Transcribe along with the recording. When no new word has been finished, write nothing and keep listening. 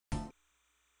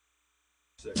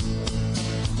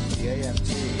The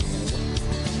AFT.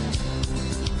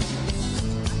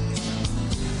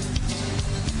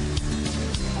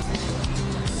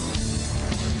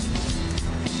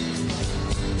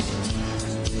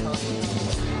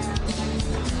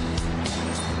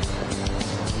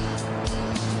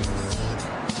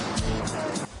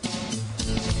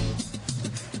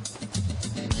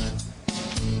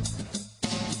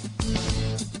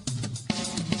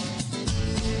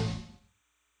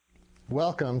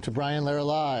 Welcome to Brian Lehrer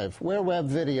Live, where web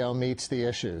video meets the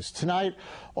issues. Tonight,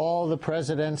 all the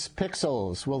president's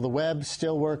pixels. Will the web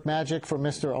still work magic for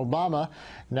Mr. Obama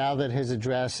now that his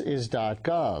address is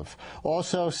 .gov?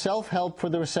 Also, self-help for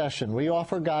the recession. We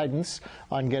offer guidance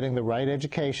on getting the right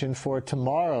education for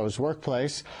tomorrow's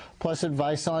workplace, plus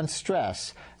advice on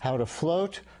stress, how to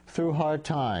float through hard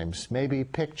times. Maybe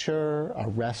picture a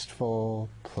restful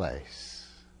place.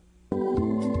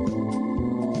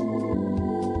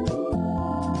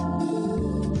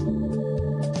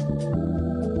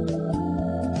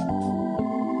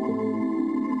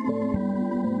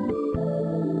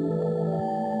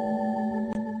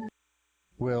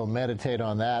 We'll meditate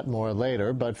on that more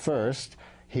later, but first,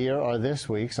 here are this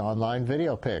week's online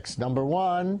video picks. Number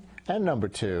 1 and number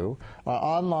 2 are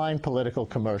online political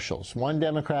commercials. One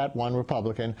Democrat, one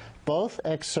Republican, both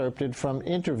excerpted from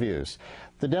interviews.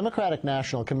 The Democratic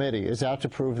National Committee is out to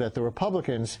prove that the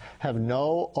Republicans have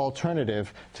no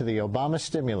alternative to the Obama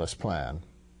stimulus plan.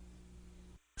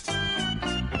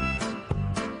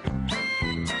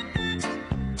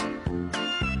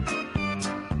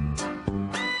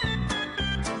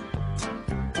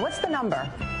 What's the number?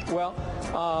 Well,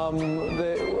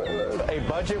 a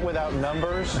budget without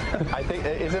numbers, I think,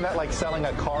 isn't that like selling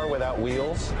a car without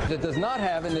wheels? It does not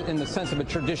have, in the sense of a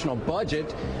traditional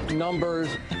budget, numbers.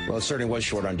 Well, it certainly was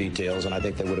short on details, and I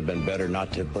think they would have been better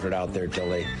not to put it out there until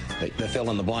they fill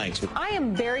in the blanks. I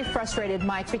am very frustrated,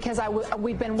 Mike, because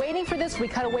we've been waiting for this. We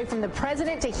cut away from the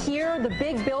president to hear the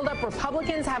big buildup.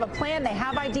 Republicans have a plan. They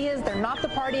have ideas. They're not the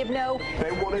party of no.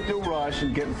 They wanted to rush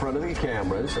and get in front of the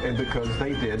cameras, and because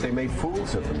they did, they made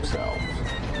fools of themselves.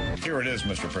 Here it is,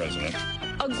 Mr. President.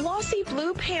 A glossy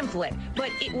blue pamphlet,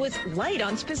 but it was light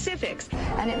on specifics.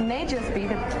 And it may just be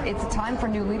that it's time for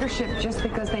new leadership just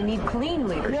because they need clean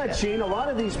leadership. Yeah, Gene, a lot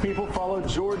of these people followed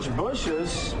George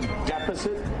Bush's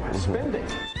deficit spending.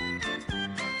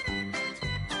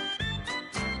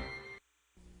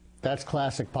 That's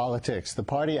classic politics. The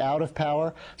party out of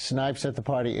power snipes at the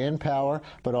party in power,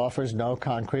 but offers no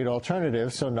concrete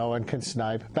alternative, so no one can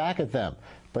snipe back at them.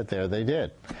 But there they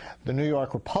did. The New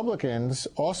York Republicans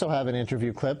also have an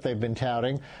interview clip they've been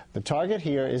touting. The target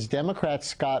here is Democrat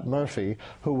Scott Murphy,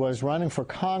 who was running for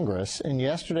Congress in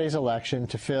yesterday's election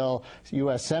to fill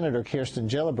U.S. Senator Kirsten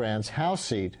Gillibrand's House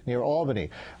seat near Albany.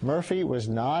 Murphy was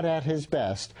not at his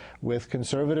best with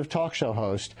conservative talk show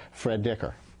host Fred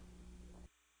Dicker.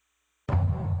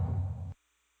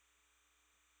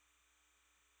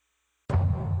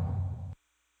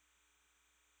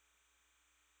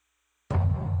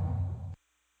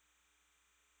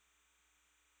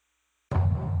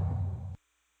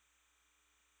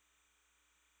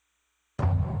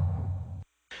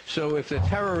 So if the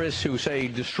terrorists who, say,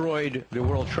 destroyed the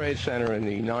World Trade Center in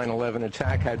the 9/11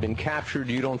 attack had been captured,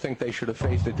 you don't think they should have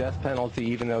faced the death penalty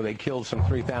even though they killed some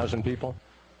 3,000 people?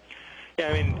 Yeah,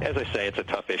 I mean, as I say, it's a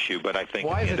tough issue, but I think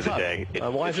why at the end is of it the day...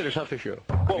 why is it a tough issue?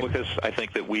 Well, because I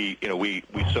think that we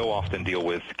so often deal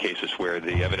with cases where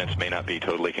the evidence may not be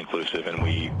totally conclusive, and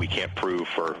we can't prove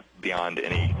for beyond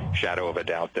any shadow of a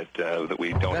doubt that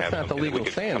we don't have something that we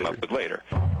can come up with later.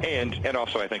 And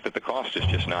also I think that the cost is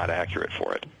just not accurate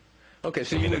for it. Okay,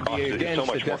 so you would be against it's so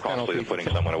much the more death costly penalty than putting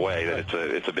someone away that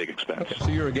it's a big expense. Okay, so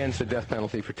you're against the death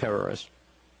penalty for terrorists?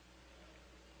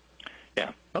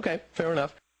 Yeah. Okay, fair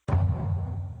enough.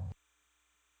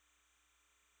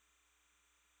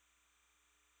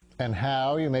 And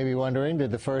how, you may be wondering,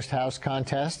 did the first House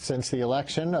contest since the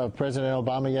election of President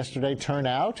Obama yesterday turn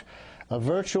out? A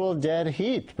virtual dead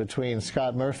heat between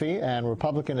Scott Murphy and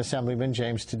Republican Assemblyman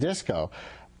James Tedisco.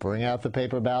 Bring out the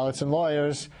paper ballots and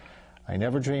lawyers. I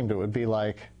never dreamed it would be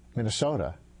like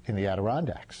Minnesota in the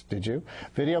Adirondacks, did you?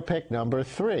 Video pick number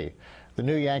 3. The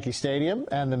new Yankee Stadium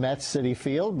and the Mets City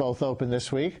Field both open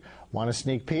this week. Want a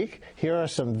sneak peek? Here are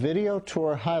some video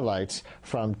tour highlights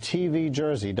from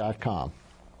tvjersey.com.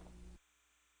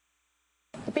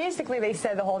 Basically, they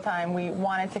said the whole time we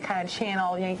wanted to kind of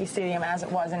channel Yankee Stadium as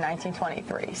it was in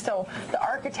 1923. So the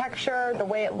architecture, the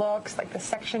way it looks, like the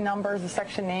section numbers, the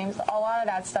section names, a lot of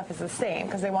that stuff is the same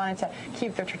because they wanted to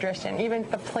keep their tradition. Even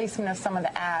the placement of some of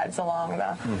the ads along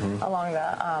the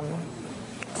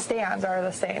stands are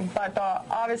the same, but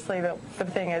obviously the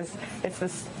thing is it's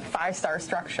this 5-star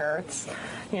structure. It's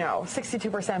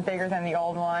 62% bigger than the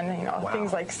old one. Wow.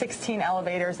 Things like 16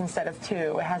 elevators instead of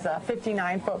 2. It has a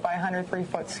 59-foot by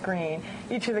 103-foot screen.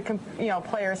 Each of the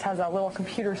players has a little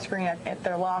computer screen at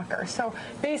their locker. So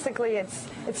basically,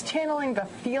 it's channeling the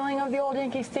feeling of the old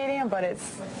Yankee Stadium, but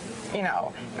it's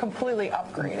completely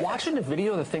upgraded. Watching the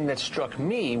video, the thing that struck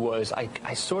me was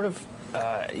I sort of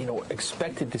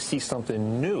expected to see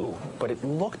something new, but it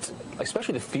looked,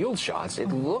 especially the field shots, it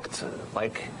looked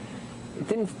like I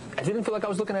didn't feel like I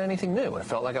was looking at anything new. It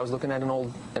felt like I was looking at an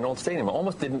old stadium. It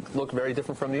almost didn't look very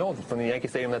different from the Yankee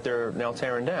Stadium that they're now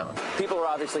tearing down. People are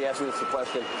obviously asking us the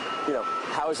question,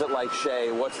 how is it like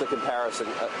Shea? What's the comparison?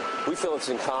 We feel it's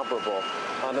incomparable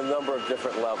on a number of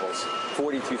different levels.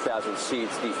 42,000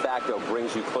 seats de facto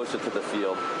brings you closer to the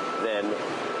field than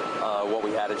what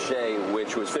we had at Shea,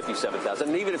 which was 57,000.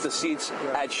 And even if the seats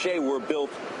at Shea were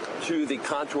built to the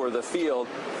contour of the field,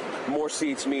 more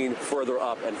seats mean further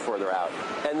up and further out.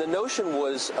 And the notion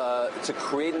was to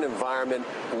create an environment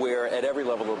where at every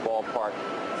level of the ballpark,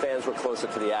 fans were closer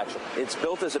to the action. It's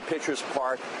built as a pitcher's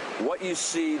park. What you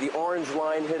see, the orange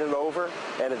line hit it over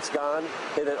and it's gone,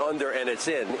 hit it under and it's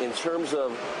in. In terms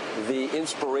of the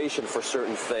inspiration for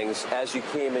certain things, as you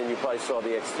came in, you probably saw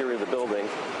the exterior of the building,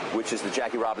 which is the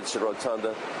Jackie Robinson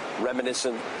Rotunda,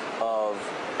 reminiscent of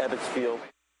Ebbets Field.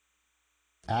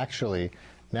 Actually,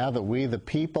 now that we, the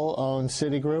people, own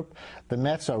Citigroup, the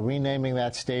Mets are renaming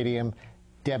that stadium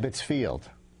Debbets Field.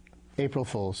 April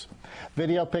Fools.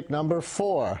 Video pick number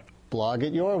 4. Blog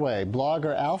it your way.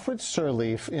 Blogger Alfred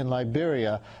Sirleaf in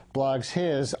Liberia blogs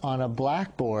his on a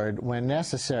blackboard when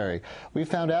necessary. We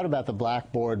found out about the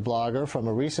blackboard blogger from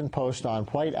a recent post on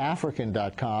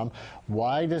whiteafrican.com.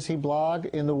 Why does he blog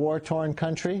in the war-torn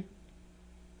country?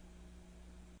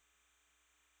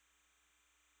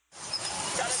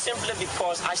 Simply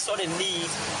because I saw the need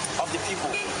of the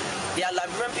people. There are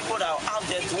Liberian people that are out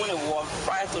there doing the war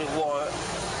prior to the war.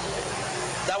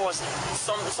 That was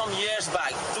some years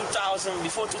back, 2000,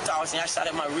 before 2000, I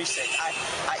started my research. I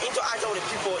interacted with the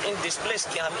people in displaced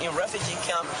camp, in refugee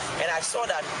camp, and I saw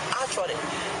that actually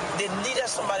they needed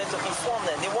somebody to inform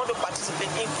them. They want to participate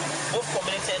in both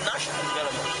community and national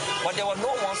development, but there were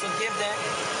no one to give them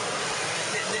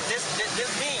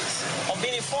this means of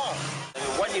being informed.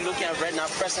 What you're looking at right now,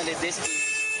 presently, this is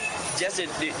just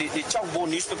the chalkboard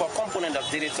newspaper component of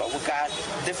digital. We got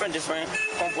different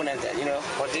components there,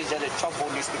 but this is just the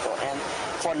chalkboard newspaper. And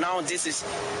for now, this is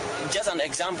just an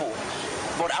example.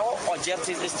 But our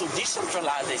objective is to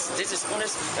decentralize this. This is only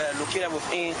located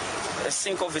within a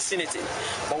single vicinity.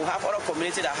 But we have other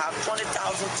communities that have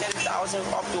 20,000, 10,000,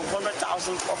 up to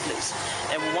 100,000 populace.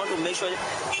 And we want to make sure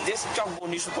this chalkboard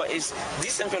newspaper is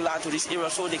decentralized to this area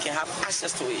so they can have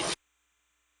access to it.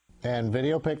 And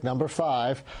video pick number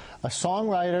 5, a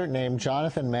songwriter named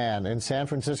Jonathan Mann in San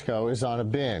Francisco is on a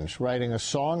binge, writing a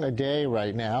song a day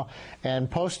right now and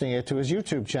posting it to his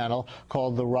YouTube channel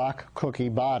called The Rock Cookie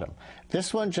Bottom.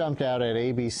 This one jumped out at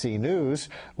ABC News,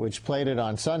 which played it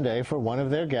on Sunday for one of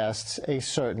their guests, a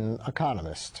certain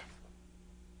economist.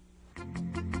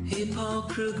 Hey, Paul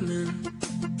Krugman,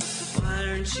 why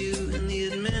aren't you in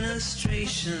the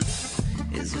administration?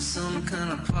 Is there some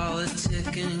kind of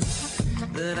politicking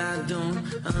that I don't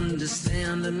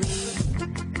understand? I mean,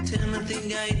 Timothy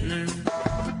Geithner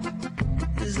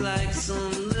is like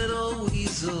some little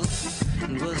weasel.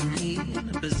 And wasn't he in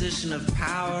a position of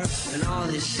power when all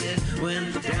this shit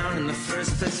went down in the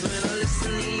first place? When I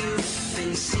listen to you,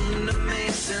 things seem to make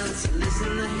sense. I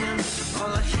listen to him,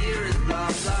 all I hear is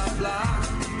blah, blah, blah.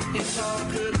 Hey, Paul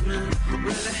Krugman,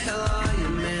 where the hell are you,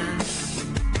 man?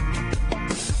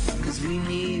 'Cause we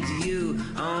need you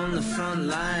on the front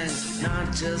lines,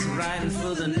 not just writing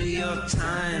for the New York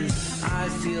Times.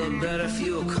 I'd feel better if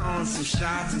you were calling some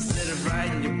shots instead of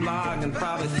writing your blog and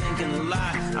probably thinking a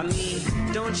lot. I mean,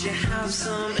 don't you have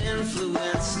some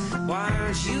influence? Why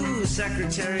aren't you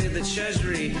Secretary of the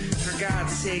Treasury? For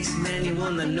God's sakes, man, you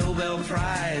won the Nobel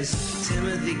Prize.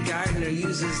 Timothy Geithner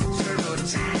uses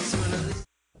TurboTax.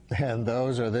 And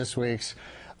those are this week's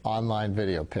online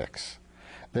video picks.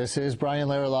 This is Brian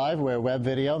Lehrer Live, where web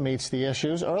video meets the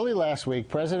issues. Early last week,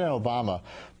 President Obama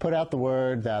put out the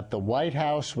word that the White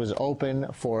House was open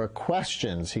for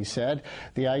questions, he said.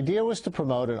 The idea was to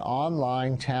promote an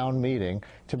online town meeting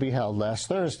to be held last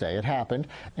Thursday. It happened,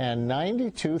 and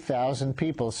 92,000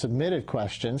 people submitted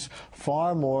questions.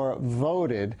 Far more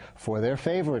voted for their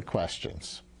favorite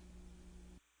questions.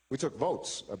 We took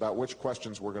votes about which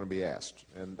questions were going to be asked,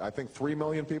 and I think 3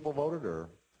 million people voted, or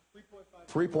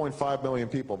 3.5 million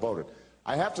people voted.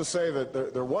 I have to say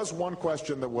that there was one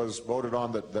question that was voted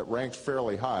on that ranked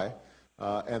fairly high.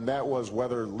 and that was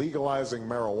whether legalizing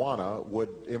marijuana would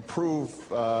improve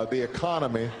the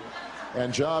economy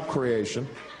and job creation.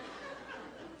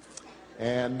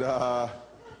 And I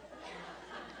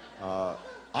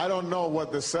don't know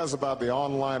what this says about the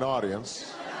online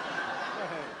audience,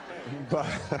 but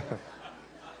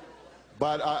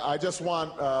I just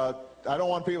want, I don't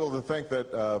want people to think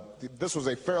that this was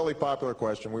a fairly popular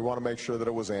question. We want to make sure that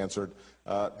it was answered.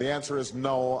 The answer is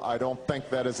no, I don't think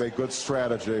that is a good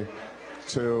strategy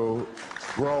to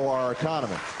grow our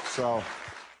economy. So,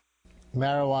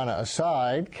 marijuana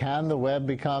aside, can the web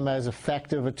become as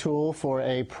effective a tool for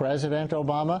a President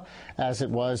Obama as it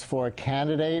was for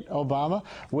candidate Obama?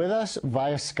 With us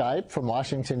via Skype from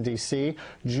Washington, D.C.,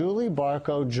 Julie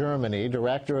Barco Germany,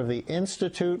 director of the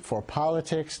Institute for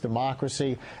Politics,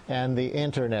 Democracy, and the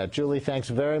Internet. Julie, thanks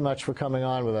very much for coming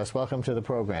on with us. Welcome to the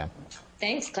program.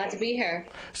 Thanks. Glad to be here.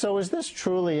 So is this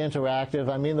truly interactive?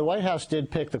 I mean, the White House did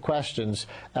pick the questions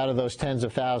out of those tens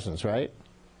of thousands, right?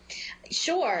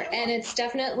 Sure, and it's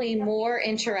definitely more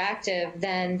interactive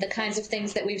than the kinds of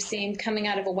things that we've seen coming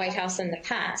out of a White House in the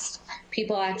past.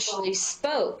 People actually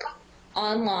spoke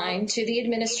online to the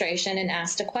administration and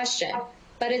asked a question,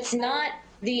 but it's not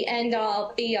the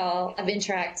end-all, be-all of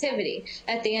interactivity.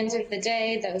 At the end of the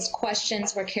day, those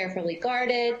questions were carefully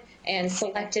guarded and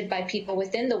selected by people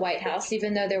within the White House,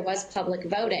 even though there was public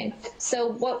voting.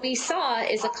 So what we saw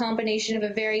is a combination of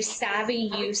a very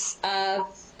savvy use of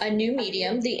a new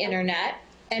medium, the internet,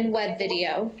 and web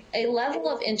video, a level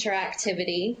of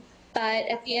interactivity, but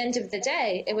at the end of the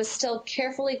day, it was still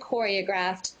carefully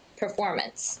choreographed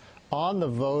performance. On the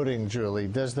voting, Julie,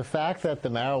 does the fact that the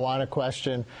marijuana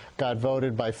question got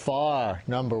voted by far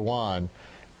 #1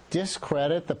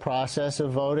 discredit the process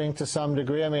of voting to some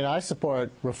degree? I mean, I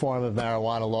support reform of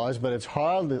marijuana laws, but it's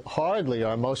hardly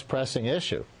our most pressing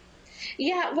issue.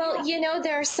 Yeah, well, you know,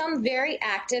 there are some very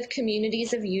active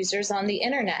communities of users on the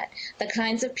internet, the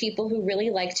kinds of people who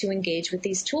really like to engage with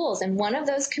these tools. And one of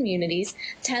those communities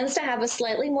tends to have a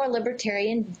slightly more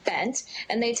libertarian bent,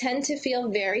 and they tend to feel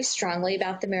very strongly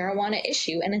about the marijuana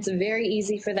issue. And it's very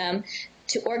easy for them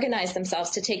to organize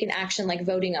themselves to take an action like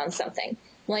voting on something,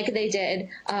 like they did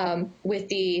with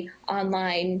the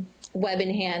online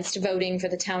web-enhanced voting for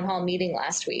the town hall meeting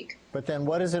last week. But then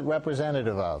what is it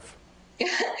representative of?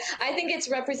 I think it's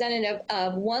representative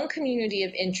of one community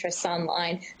of interests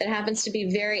online that happens to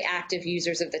be very active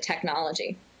users of the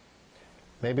technology.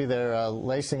 Maybe they're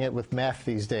lacing it with meth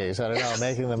these days. I don't know,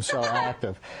 making them so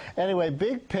active. Anyway,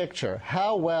 big picture,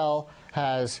 how well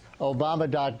has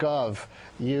Obama.gov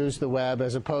used the web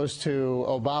as opposed to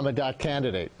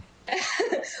Obama.candidate?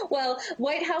 Well,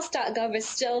 WhiteHouse.gov is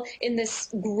still in this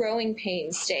growing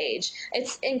pain stage.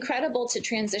 It's incredible to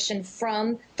transition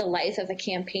from the life of a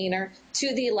campaigner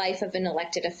to the life of an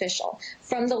elected official,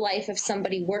 from the life of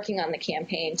somebody working on the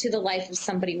campaign to the life of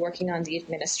somebody working on the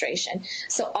administration.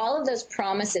 So all of those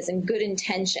promises and good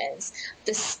intentions,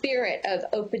 the spirit of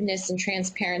openness and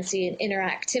transparency and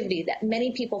interactivity that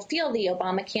many people feel the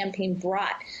Obama campaign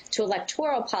brought to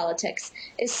electoral politics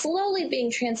is slowly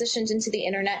being transitioned into the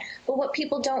internet. But what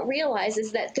people don't realize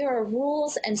is that there are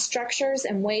rules and structures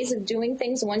and ways of doing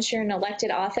things once you're in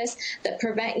elected office that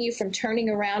prevent you from turning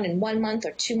around in 1 month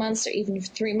or 2 months or even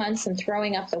 3 months and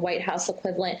throwing up the White House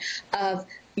equivalent of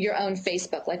your own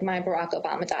Facebook, like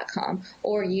myBarackObama.com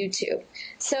or YouTube.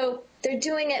 So they're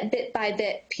doing it bit by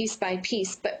bit, piece by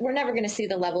piece, but we're never going to see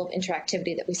the level of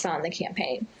interactivity that we saw in the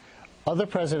campaign. Other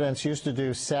presidents used to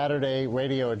do Saturday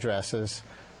radio addresses.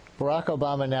 Barack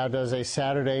Obama now does a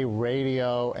Saturday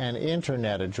radio and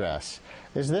internet address.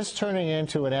 Is this turning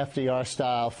into an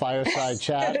FDR-style fireside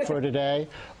chat for today,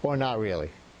 or not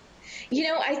really? You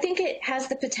know, I think it has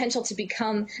the potential to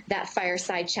become that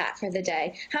fireside chat for the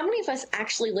day. How many of us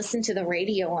actually listen to the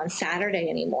radio on Saturday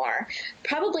anymore?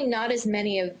 Probably not as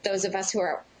many of those of us who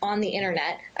are on the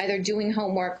internet, either doing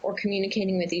homework or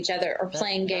communicating with each other or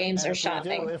playing games or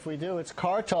shopping. If we do, it's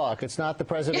car talk. It's not the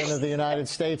President of the United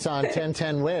States on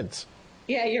 10-10 wins.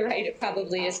 Yeah, you're right. It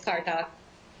probably is car talk.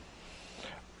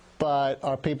 But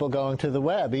are people going to the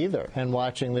web either and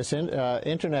watching this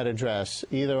internet address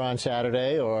either on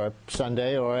Saturday or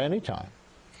Sunday or anytime?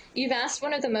 You've asked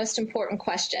one of the most important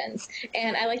questions,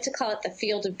 and I like to call it the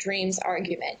field of dreams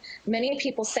argument. Many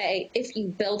people say if you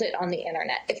build it on the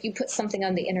internet, if you put something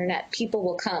on the internet, people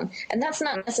will come. And that's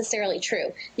not necessarily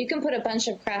true. You can put a bunch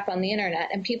of crap on the internet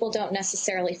and people don't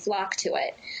necessarily flock to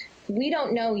it. We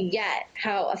don't know yet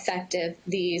how effective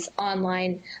these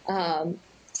online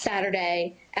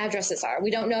Saturday addresses are. We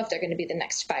don't know if they're going to be the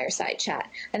next fireside chat.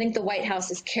 I think the White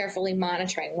House is carefully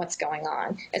monitoring what's going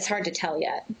on. It's hard to tell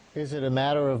yet. Is it a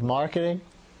matter of marketing?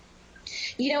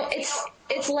 You know,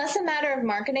 it's less a matter of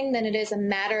marketing than it is a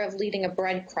matter of leading a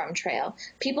breadcrumb trail.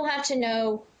 People have to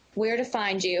know where to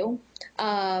find you.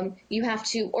 You have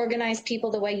to organize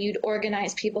people the way you'd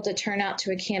organize people to turn out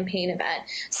to a campaign event.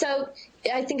 So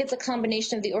I think it's a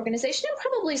combination of the organization and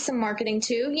probably some marketing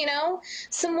too, you know.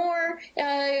 Some more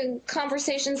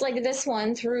conversations like this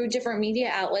one through different media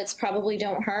outlets probably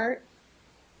don't hurt.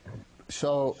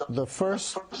 So the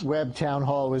first web town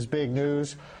hall was big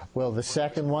news. Will the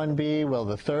second one be? Will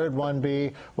the third one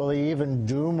be? Will he even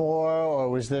do more, or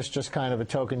was this just kind of a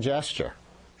token gesture?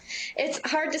 It's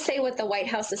hard to say what the White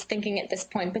House is thinking at this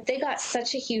point, but they got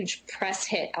such a huge press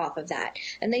hit off of that,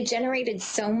 and they generated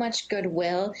so much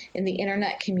goodwill in the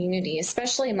internet community,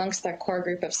 especially amongst their core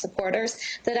group of supporters,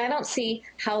 that I don't see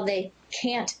how they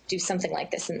can't do something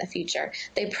like this in the future.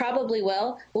 They probably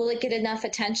will. Will it get enough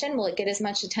attention? Will it get as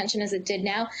much attention as it did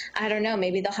now? I don't know.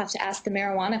 Maybe they'll have to ask the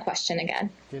marijuana question again.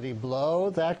 Did he blow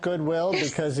that goodwill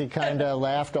because he kind of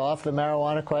laughed off the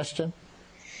marijuana question?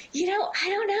 You know, I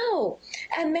don't know.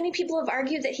 Many people have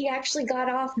argued that he actually got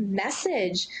off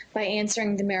message by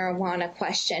answering the marijuana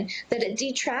question, that it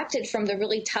detracted from the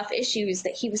really tough issues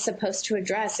that he was supposed to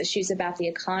address, issues about the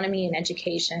economy and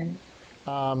education.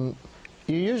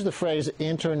 You use the phrase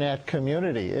internet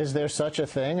community. Is there such a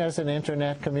thing as an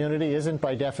internet community? Isn't,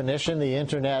 by definition, the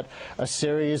internet a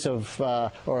series of,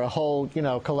 or a whole, you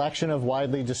know, collection of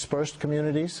widely dispersed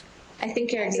communities? I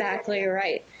think you're exactly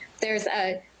right. There's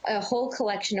a whole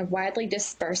collection of widely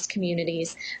dispersed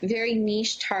communities, very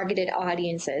niche targeted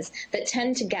audiences that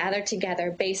tend to gather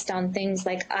together based on things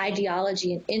like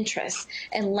ideology and interests,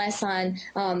 and less on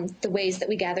the ways that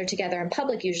we gather together in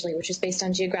public usually, which is based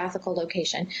on geographical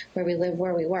location, where we live,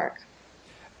 where we work.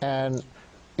 And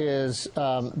is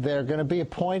there going to be a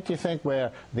point, do you think,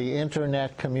 where the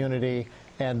internet community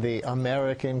and the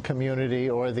American community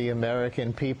or the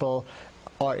American people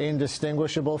are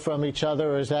indistinguishable from each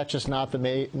other, or is that just not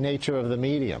the nature of the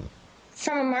medium?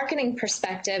 From a marketing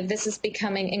perspective, this is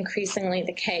becoming increasingly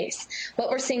the case. What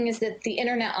we're seeing is that the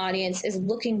internet audience is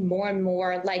looking more and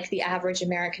more like the average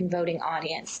American voting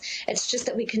audience. It's just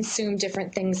that we consume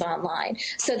different things online.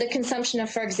 So the consumption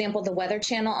of, for example, the Weather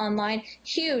Channel online,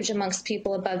 huge amongst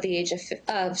people above the age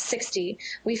of 60.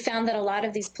 We found that a lot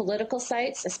of these political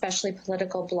sites, especially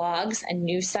political blogs and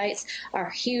news sites,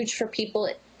 are huge for people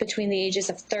between the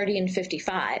ages of 30 and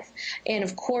 55. And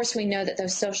of course, we know that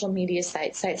those social media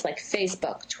sites like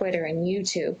Facebook, Twitter, and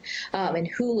YouTube,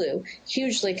 and Hulu,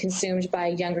 hugely consumed by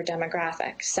a younger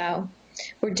demographic. So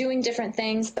we're doing different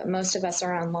things, but most of us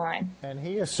are online. And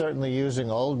he is certainly using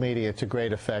old media to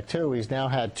great effect, too. He's now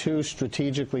had 2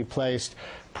 strategically placed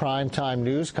primetime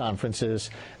news conferences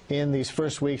in these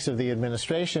first weeks of the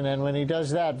administration. And when he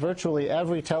does that, virtually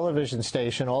every television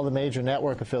station, all the major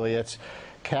network affiliates,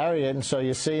 carry it, and so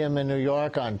you see him in New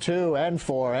York on 2 and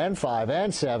 4 and 5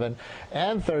 and 7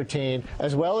 and 13,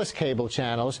 as well as cable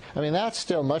channels. I mean, that's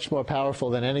still much more powerful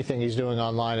than anything he's doing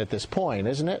online at this point,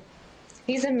 isn't it?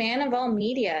 He's a man of all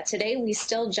media. Today, we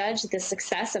still judge the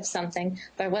success of something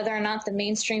by whether or not the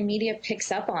mainstream media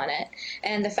picks up on it.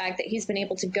 And the fact that he's been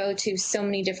able to go to so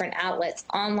many different outlets,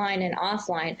 online and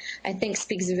offline, I think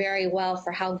speaks very well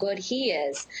for how good he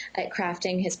is at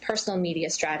crafting his personal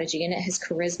media strategy and at his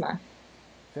charisma.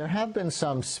 There have been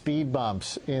some speed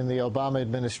bumps in the Obama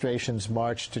administration's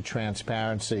march to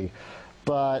transparency,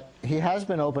 but he has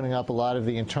been opening up a lot of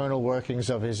the internal workings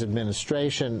of his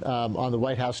administration on the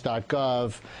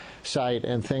whitehouse.gov site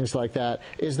and things like that.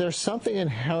 Is there something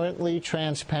inherently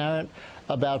transparent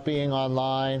about being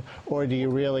online, or do you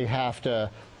really have to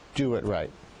do it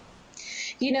right?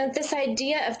 You know, this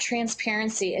idea of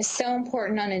transparency is so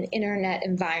important on an internet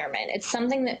environment. It's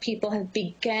something that people have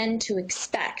begun to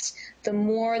expect the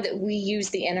more that we use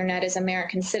the internet as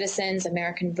American citizens,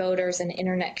 American voters, and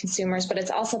internet consumers, but it's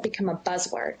also become a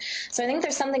buzzword. So I think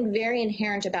there's something very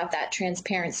inherent about that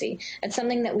transparency. It's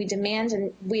something that we demand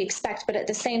and we expect, but at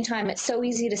the same time, it's so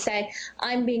easy to say,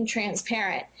 I'm being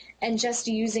transparent, and just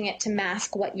using it to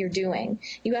mask what you're doing.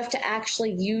 You have to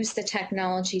actually use the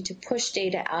technology to push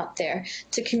data out there,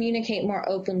 to communicate more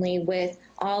openly with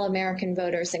all American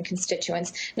voters and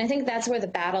constituents. And I think that's where the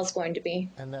battle's going to be.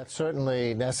 And that's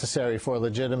certainly necessary for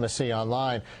legitimacy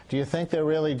online. Do you think they're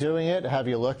really doing it? Have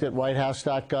you looked at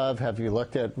whitehouse.gov? Have you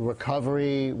looked at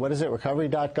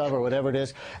recovery.gov or whatever it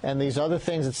is? And these other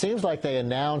things, it seems like they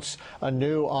announce a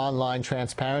new online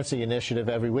transparency initiative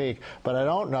every week, but I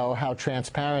don't know how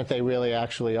transparent they really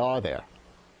actually are there.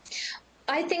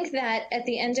 I think that at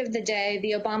the end of the day,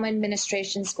 the Obama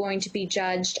administration is going to be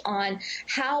judged on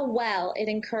how well it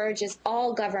encourages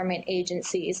all government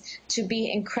agencies to be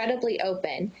incredibly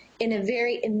open in a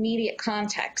very immediate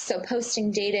context, so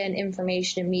posting data and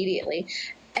information immediately,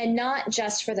 and not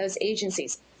just for those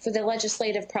agencies, for the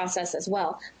legislative process as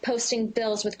well, posting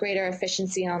bills with greater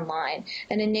efficiency online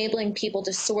and enabling people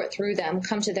to sort through them,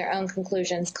 come to their own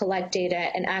conclusions, collect data,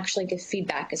 and actually give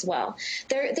feedback as well.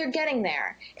 They're getting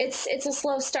there. It's a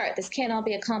slow start. This can't all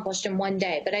be accomplished in one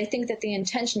day, but I think that the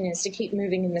intention is to keep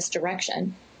moving in this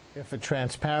direction. If a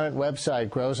transparent website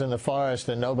grows in the forest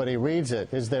and nobody reads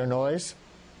it, is there noise?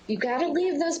 You got to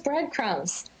leave those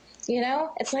breadcrumbs. You know,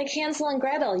 it's like Hansel and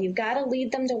Gretel. You've got to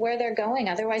lead them to where they're going.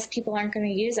 Otherwise, people aren't going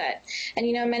to use it. And,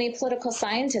 you know, many political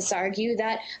scientists argue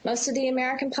that most of the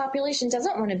American population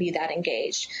doesn't want to be that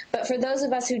engaged. But for those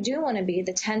of us who do want to be,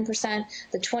 the 10%,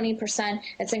 the 20%,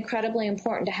 it's incredibly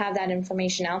important to have that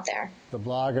information out there. The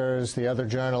bloggers, the other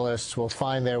journalists will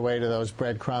find their way to those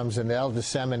breadcrumbs, and they'll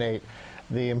disseminate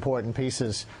the important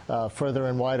pieces further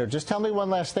and wider. Just tell me one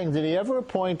last thing. Did he ever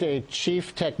appoint a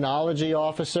chief technology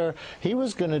officer? He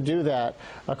was going to do that,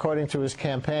 according to his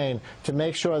campaign, to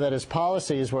make sure that his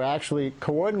policies were actually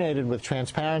coordinated with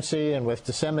transparency and with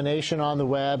dissemination on the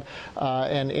web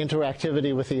and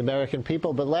interactivity with the American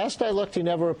people. But last I looked, he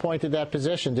never appointed that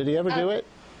position. Did he ever do it?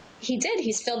 He did.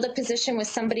 He's filled the position with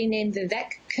somebody named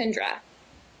Vivek Kundra.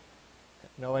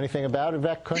 Know anything about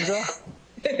Vivek Kundra?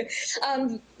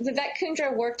 Vivek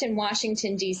Kundra worked in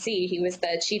Washington, D.C. He was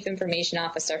the chief information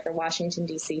officer for Washington,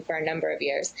 D.C. for a number of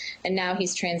years, and now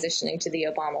he's transitioning to the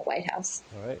Obama White House.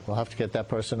 All right. We'll have to get that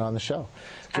person on the show.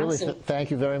 Julie, thank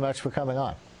you very much for coming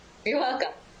on. You're welcome.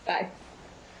 Bye.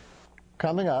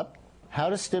 Coming up, how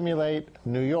to stimulate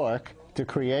New York to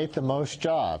create the most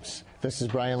jobs. This is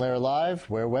Brian Lehrer Live,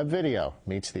 where web video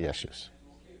meets the issues.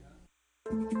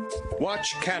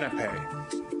 Watch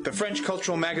Canapé, the French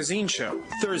cultural magazine show,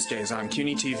 Thursdays on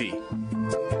CUNY TV.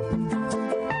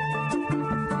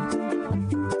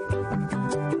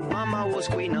 Mama was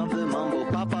queen of the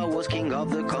mambo, Papa was king of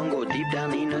the Congo. Deep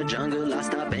down in the jungle, I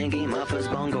start banging my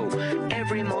first bongo.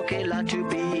 Every monkey like to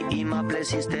be in my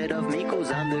place instead of me,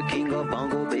 'cause I'm the king of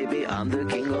bongo, baby, I'm the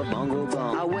king of bongo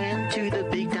bong. I went to the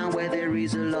big town where there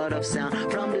is a lot of sound,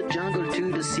 from the jungle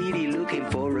to the city looking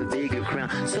for a bigger crown.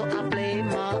 So I play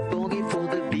my boogie for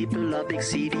the people of big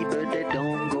city, but they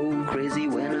don't go crazy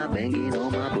when I'm banging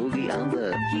on my boogie. I'm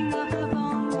the king of the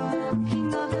bongo,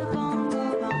 king of the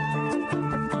bongo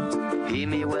bong. Hear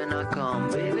me when I come,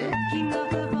 baby. King of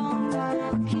the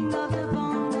bongo, king of the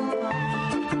bongo bong.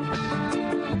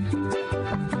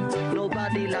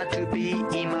 Nobody like to be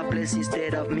in my place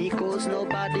instead of me, 'cause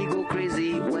nobody go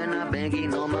crazy when I'm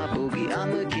banging on my boogie.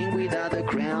 I'm a king without a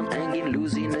crown, hanging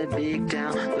loose in a big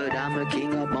town, but I'm a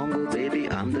king of bongo, baby,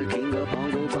 I'm the king of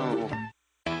bongo bongo.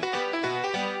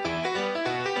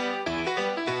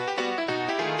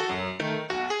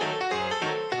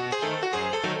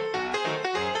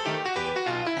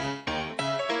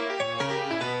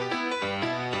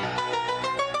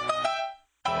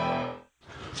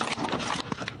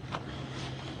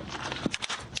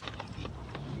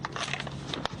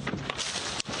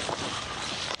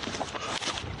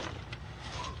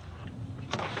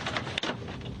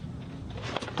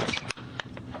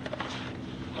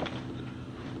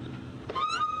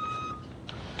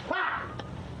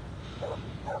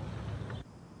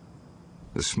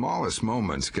 The smallest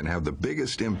moments can have the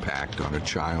biggest impact on a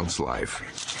child's life.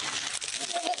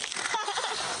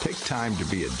 Take time to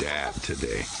be a dad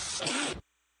today.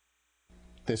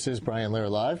 This is Brian Lehrer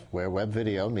Live, where web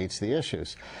video meets the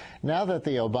issues. Now that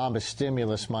the Obama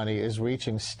stimulus money is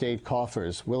reaching state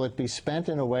coffers, will it be spent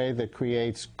in a way that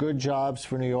creates good jobs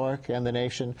for New York and the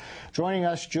nation? Joining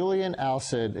us, Julian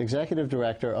Alcid, Executive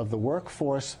Director of the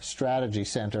Workforce Strategy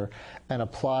Center, an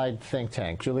applied think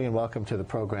tank. Julian, welcome to the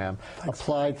program. Thanks.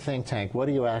 Applied think tank, what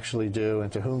do you actually do,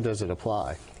 and to whom does it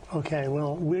apply? Okay,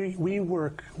 well,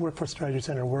 Workforce Strategy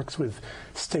Center works with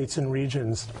states and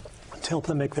regions to help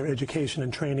them make their education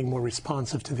and training more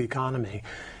responsive to the economy.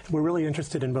 We're really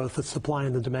interested in both the supply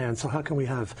and the demand. So how can we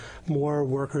have more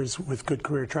workers with good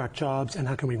career track jobs, and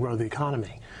how can we grow the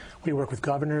economy? We work with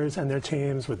governors and their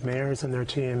teams, with mayors and their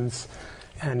teams,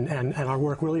 and our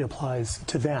work really applies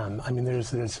to them. I mean,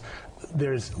 there's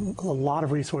a lot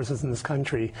of resources in this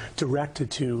country directed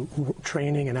to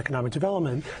training and economic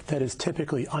development that is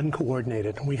typically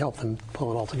uncoordinated, and we help them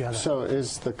pull it all together. So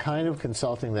is the kind of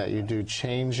consulting that you do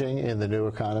changing in the new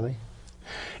economy?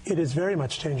 It is very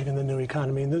much changing in the new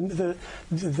economy.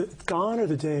 Gone are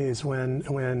the days when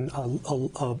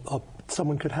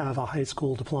someone could have a high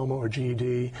school diploma or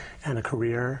GED and a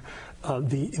career.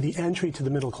 The entry to the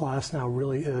middle class now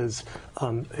really is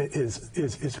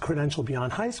a credential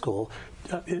beyond high school.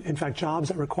 In fact, jobs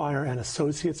that require an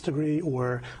associate's degree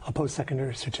or a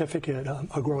post-secondary certificate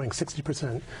are growing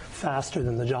 60% faster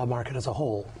than the job market as a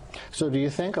whole. So do you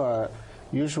think our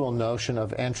usual notion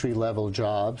of entry-level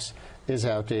jobs is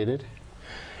outdated?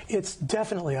 It's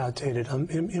definitely outdated.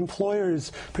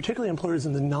 Employers, particularly employers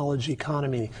in the knowledge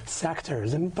economy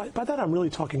sectors, and by that I'm really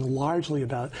talking largely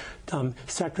about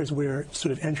sectors where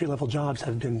sort of entry-level jobs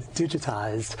have been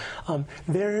digitized.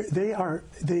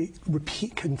 They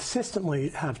consistently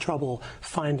have trouble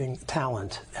finding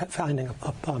talent, finding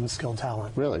skilled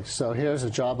talent. Really? So here's a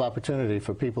job opportunity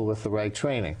for people with the right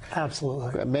training.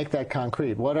 Absolutely. Make that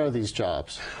concrete. What are these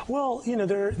jobs? Well, you know,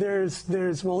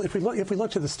 if we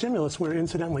look to the stimulus, where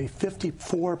incidentally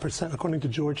 54%, according to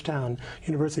Georgetown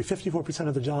University, 54%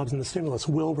 of the jobs in the stimulus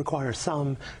will require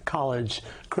some college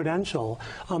credential.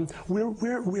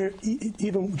 We're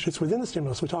even just within the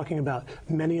stimulus, we're talking about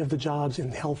many of the jobs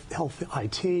in health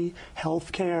IT,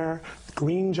 healthcare,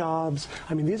 green jobs.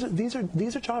 I mean, these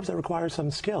are jobs that require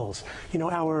some skills. You know,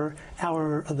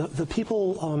 the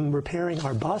people repairing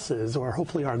our buses, or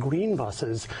hopefully our green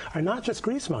buses, are not just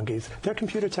grease monkeys. They're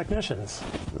computer technicians.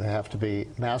 They have to be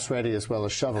mouse ready as well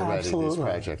as shovel ready. Absolutely. These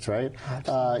projects, right?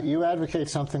 You advocate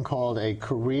something called a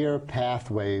career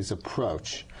pathways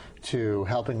approach to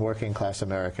helping working class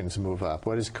Americans move up.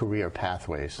 What is career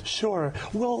pathways? Sure.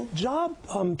 Well, job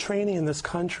training in this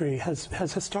country has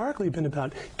historically been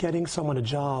about getting someone a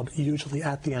job, usually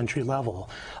at the entry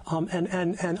level.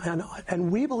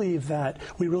 And we believe that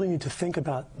we really need to think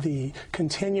about the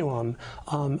continuum,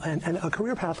 and a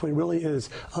career pathway really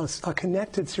is a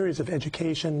connected series of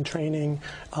education, training,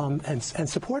 and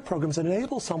support programs that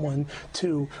enable someone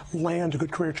to land a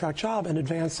good career track job and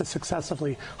advance to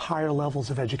successively higher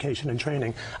levels of education and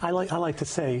training. I like to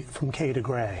say from K to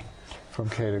gray. From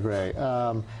K to gray.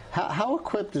 How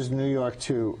equipped is New York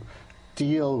to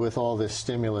deal with all this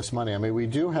stimulus money? I mean, we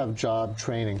do have job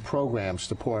training programs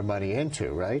to pour money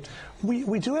into, right?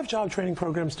 We do have job training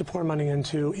programs to pour money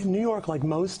into. In New York, like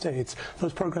most states,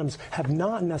 those programs have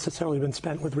not necessarily been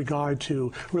spent with regard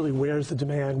to really where's the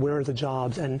demand, where are the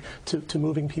jobs, and to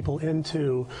moving people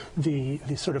into the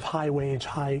sort of high-wage,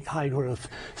 high-growth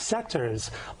sectors.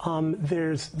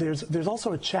 There's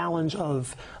also a challenge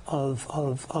of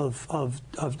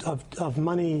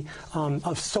money,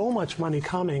 of so much money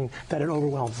coming that it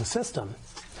overwhelms the system.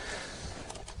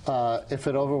 If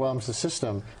it overwhelms the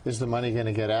system, is the money going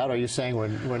to get out? Are you saying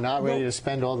we're not ready to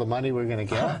spend all the money we're going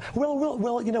to get?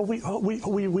 Well, you know,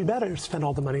 we better spend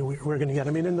all the money we're going to get.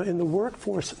 I mean, in the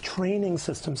workforce training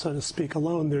system, so to speak,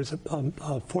 alone, there's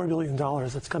 $4 billion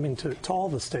that's coming to all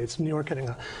the states. New York getting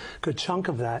a good chunk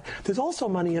of that. There's also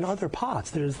money in other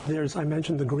pots. There's I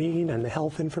mentioned the green and the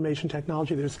health information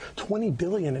technology. There's $20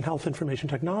 billion in health information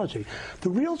technology. The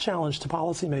real challenge to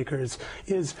policymakers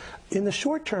is, in the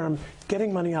short term,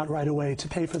 getting money out right away to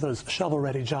pay for those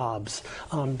shovel-ready jobs,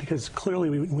 because clearly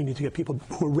we need to get people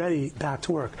who are ready back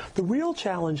to work. The real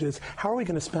challenge is, how are we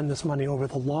going to spend this money over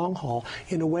the long haul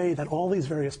in a way that all these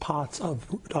various pots of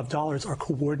dollars are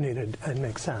coordinated and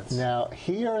make sense? Now,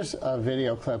 here's a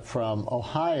video clip from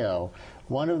Ohio,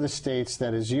 one of the states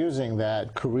that is using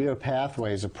that career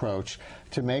pathways approach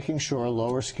to making sure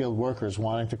lower-skilled workers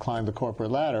wanting to climb the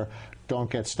corporate ladder don't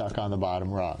get stuck on the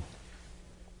bottom rung.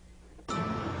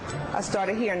 I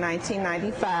started here in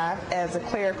 1995 as a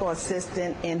clerical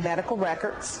assistant in medical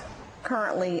records.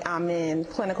 Currently, I'm in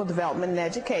clinical development and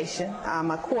education.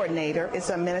 I'm a coordinator. It's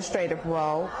an administrative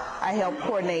role. I help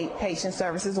coordinate patient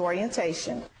services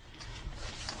orientation.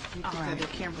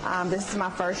 This is my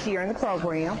first year in the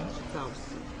program.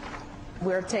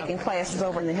 We're taking classes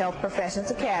over in the Health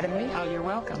Professions Academy. Oh, you're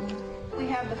welcome. We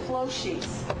have the flow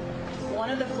sheets. One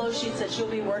of the flow sheets that you'll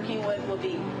be working with will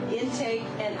be intake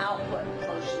and output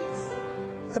flow sheets.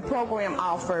 The program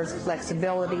offers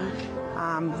flexibility.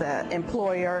 The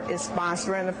employer is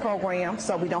sponsoring the program,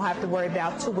 so we don't have to worry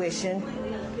about tuition.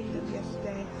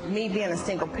 Me being a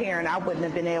single parent, I wouldn't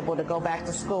have been able to go back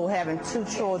to school, having 2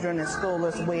 children in school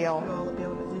as well.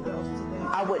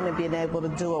 I wouldn't have been able to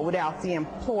do it without the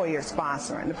employer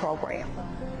sponsoring the program.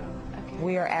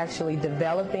 We are actually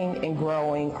developing and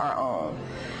growing our own.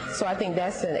 So I think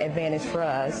that's an advantage for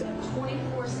us,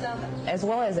 24/7, as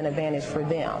well as an advantage for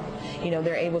them. You know,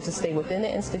 they're able to stay within the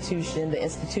institution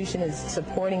is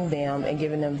supporting them and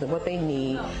giving them what they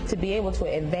need to be able to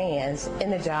advance in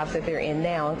the jobs that they're in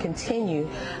now and continue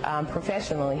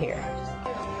professionally here.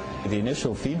 The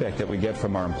initial feedback that we get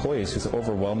from our employees is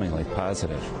overwhelmingly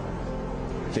positive.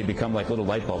 They become like little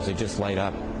light bulbs. They just light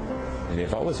up.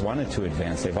 They've always wanted to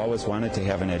advance. They've always wanted to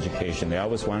have an education. They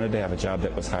always wanted to have a job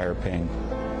that was higher paying.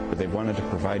 But they wanted to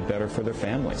provide better for their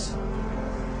families.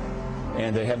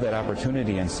 And they have that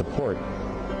opportunity and support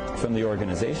from the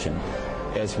organization,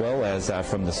 as well as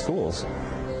from the schools,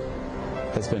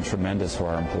 has been tremendous for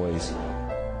our employees.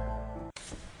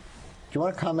 Do you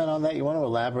want to comment on that? You want to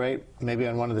elaborate maybe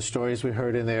on one of the stories we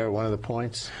heard in there, one of the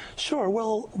points? Sure.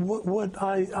 Well, what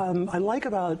I like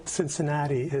about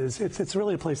Cincinnati is it's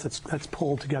really a place that's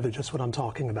pulled together just what I'm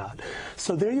talking about.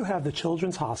 So there you have the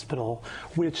Children's Hospital,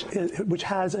 which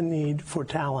has a need for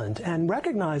talent and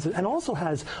recognizes and also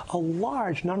has a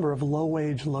large number of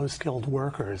low-wage, low-skilled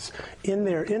workers in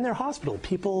their hospital.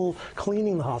 People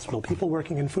cleaning the hospital, people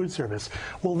working in food service.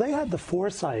 Well, they had the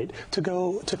foresight to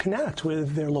go to connect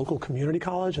with their local community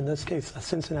college, in this case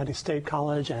Cincinnati State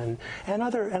College, and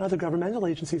other governmental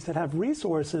agencies that have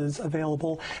resources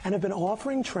available and have been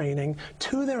offering training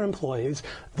to their employees,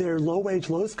 their low-wage,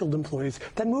 low-skilled employees,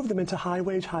 that move them into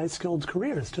high-wage, high-skilled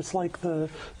careers, just like the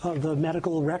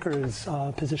medical records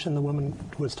position the woman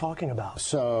was talking about.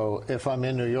 So if I'm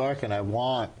in New York and I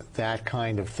want that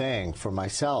kind of thing for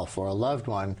myself or a loved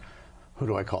one, who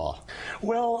do I call?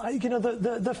 Well, you know,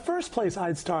 the first place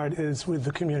I'd start is with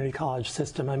the community college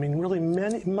system. I mean, really,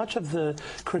 much of the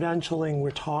credentialing we're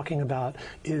talking about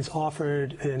is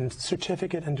offered in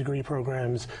certificate and degree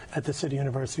programs at the City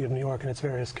University of New York and its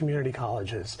various community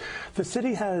colleges. The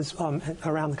city has,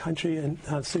 around the country, and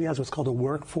the city has what's called a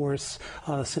workforce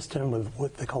system with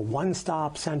what they call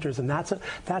one-stop centers, and that's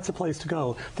a place to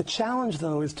go. The challenge,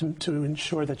 though, is to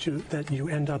ensure that you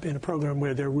end up in a program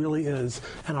where there really is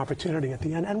an opportunity at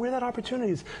the end, and where that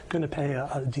opportunity is going to pay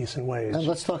a decent wage. And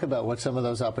let's talk about what some of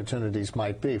those opportunities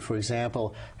might be. For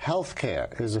example,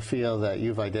 healthcare is a field that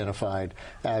you've identified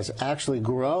as actually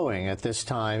growing at this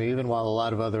time, even while a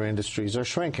lot of other industries are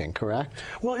shrinking, correct?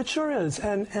 Well, it sure is.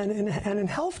 And in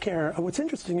healthcare, what's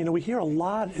interesting, you know, we hear a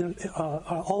lot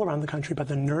all around the country about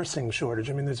the nursing shortage.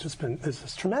 I mean, there's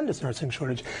this tremendous nursing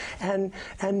shortage, and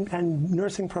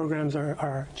nursing programs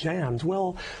are jammed.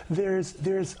 Well,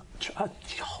 there's a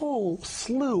whole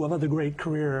slew of other great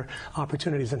career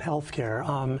opportunities in healthcare.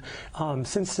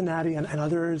 Cincinnati and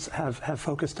others have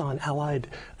focused on allied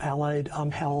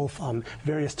health,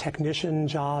 various technician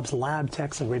jobs, lab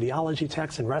techs and radiology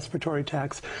techs and respiratory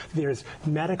techs. There's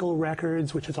medical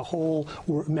records, which is a whole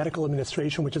medical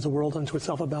administration, which is a world unto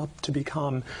itself, about to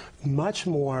become much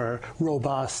more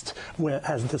robust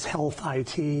as this health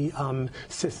IT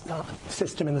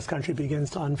system in this country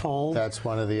begins to unfold. That's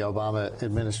one of the Obama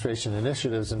administration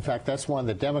initiatives. In fact, that's one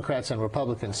that Democrats and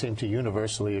Republicans seem to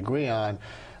universally agree on.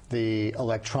 The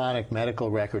electronic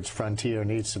medical records frontier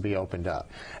needs to be opened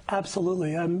up.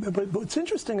 Absolutely, but what's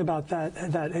interesting about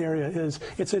that area is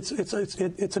it's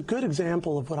a good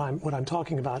example of what I'm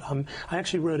talking about. I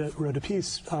actually wrote a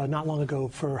piece not long ago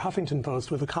for Huffington Post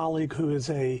with a colleague who is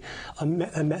an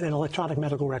electronic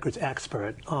medical records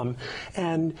expert,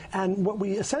 and what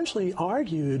we essentially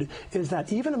argued is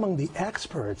that even among the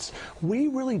experts, we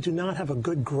really do not have a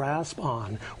good grasp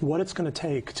on what it's going to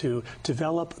take to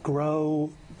develop,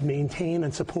 grow, maintain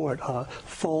and support a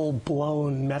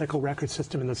full-blown medical record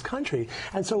system in this country.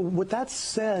 And so what that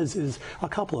says is a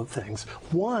couple of things.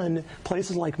 One,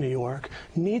 places like New York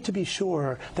need to be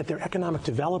sure that their economic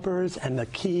developers and the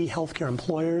key healthcare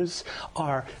employers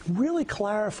are really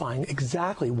clarifying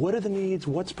exactly what are the needs,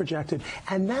 what's projected,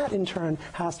 and that in turn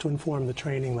has to inform the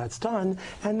training that's done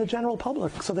and the general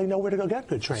public so they know where to go get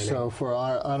good training. So for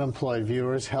our unemployed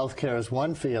viewers, healthcare is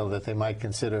one field that they might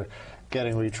consider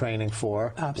getting retraining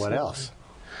for. Absolutely. What else?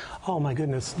 Oh my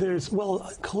goodness! Well,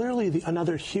 clearly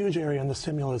another huge area in the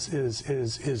stimulus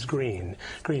is green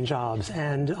jobs,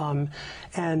 and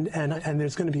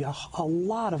there's going to be a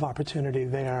lot of opportunity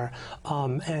there,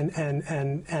 and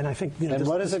I think. You know, and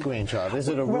what is a green job? Is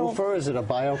it a roofer? Is it a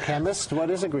biochemist? What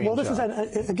is a green job? Well,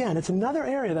 this is again, it's another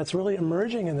area that's really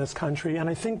emerging in this country, and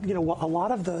I think a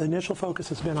lot of the initial focus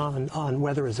has been on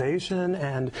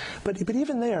weatherization, but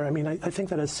even there, I mean, I think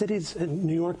that as cities in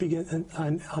New York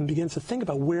begins to think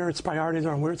about where its priorities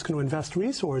are and where it's going to invest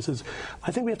resources,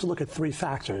 I think we have to look at three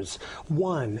factors.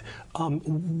 One,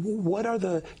 what are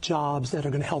the jobs that are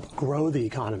going to help grow the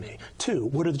economy? Two,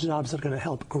 what are the jobs that are going to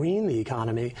help green the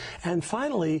economy? And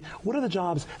finally, what are the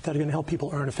jobs that are going to help people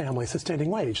earn a family-sustaining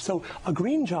wage? So a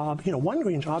green job, one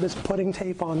green job is putting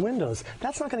tape on windows.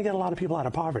 That's not going to get a lot of people out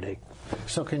of poverty.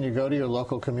 So can you go to your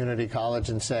local community college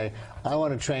and say, I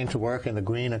want to train to work in the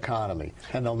green economy,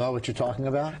 and they'll know what you're talking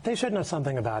about? They should know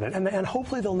something about it, and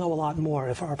hopefully they'll know a lot more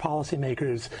if our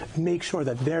policymakers make sure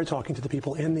that they're talking to the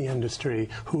people in the industry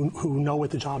who know what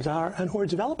the jobs are and who are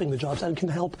developing the jobs and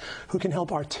who can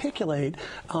help articulate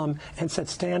and set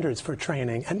standards for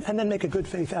training and then make a good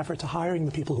faith effort to hiring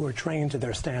the people who are trained to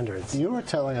their standards. You were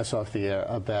telling us off the air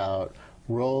about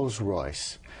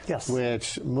Rolls-Royce, yes,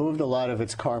 which moved a lot of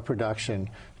its car production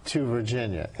to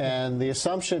Virginia. And the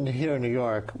assumption here in New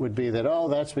York would be that, oh,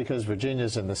 that's because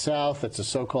Virginia's in the South. It's a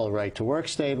so-called right-to-work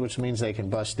state, which means they can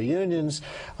bust the unions.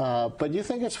 But you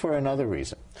think it's for another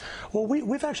reason? Well,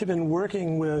 we've actually been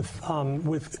working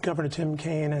with Governor Tim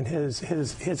Kaine and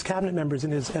his cabinet members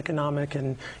in his economic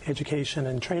and education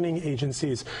and training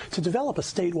agencies to develop a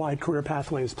statewide career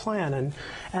pathways plan.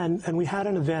 And we had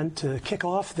an event to kick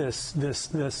off this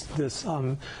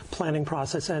planning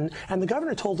process. And the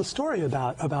governor told a story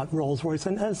about Rolls-Royce.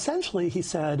 And essentially, he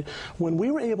said, when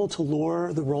we were able to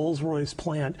lure the Rolls-Royce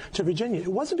plant to Virginia, it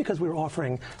wasn't because we were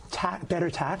offering better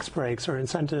tax breaks or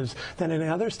incentives than any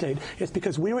other state. It's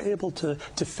because we were able to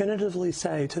definitively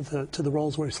say to the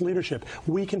Rolls-Royce leadership,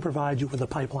 we can provide you with a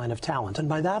pipeline of talent. And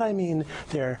by that I mean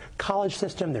their college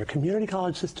system, their community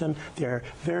college system, their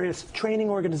various training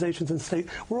organizations in the state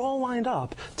were all lined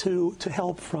up to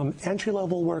help from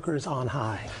entry-level workers on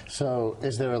high. So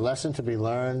is there a lesson to be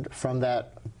learned from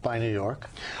that by New York?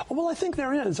 Well, I think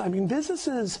there is. I mean,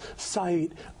 businesses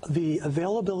cite the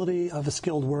availability of a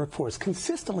skilled workforce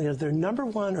consistently as their number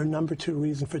one or number two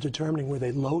reason for determining where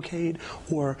they locate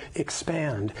or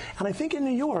expand. And I think in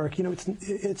New York, you know,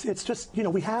 it's just, you know,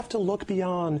 we have to look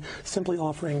beyond simply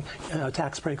offering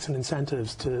tax breaks and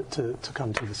incentives to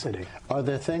come to the city. Are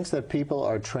there things that people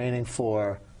are training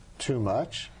for too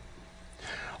much?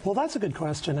 Well, that's a good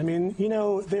question. I mean, you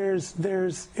know, it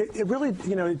really,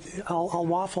 you know, I'll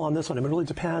waffle on this one. It really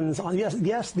depends on,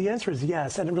 yes, the answer is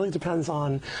yes, and it really depends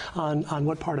on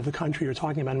what part of the country you're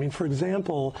talking about. I mean, for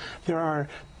example, there are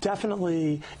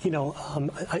definitely,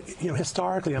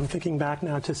 historically, I'm thinking back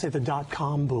now to, say, the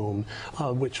 .com boom,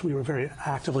 which we were very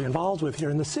actively involved with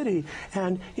here in the city.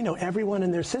 And, you know, everyone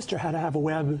and their sister had to have a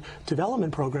web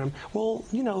development program. Well,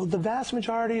 you know, the vast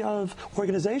majority of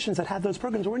organizations that had those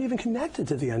programs weren't even connected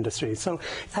to the industry. So,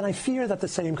 and I fear that the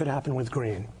same could happen with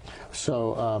green.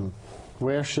 So,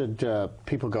 where should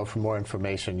people go for more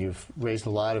information? You've raised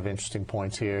a lot of interesting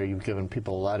points here. You've given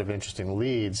people a lot of interesting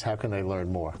leads. How can they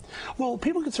learn more? Well,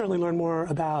 people can certainly learn more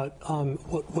about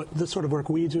what the sort of work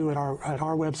we do at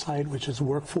our website, which is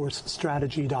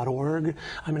workforcestrategy.org.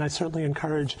 I mean, I certainly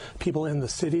encourage people in the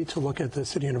city to look at the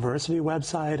City University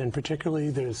website, and particularly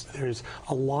there's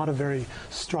a lot of very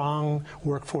strong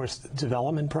workforce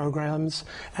development programs,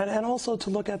 and also to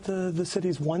look at the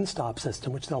city's one-stop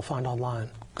system, which they'll find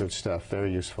online. Good stuff.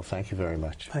 Very useful. Thank you very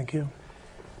much. Thank you.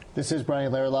 This is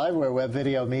Brian Lehrer Live, where web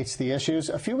video meets the issues.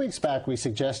 A few weeks back, we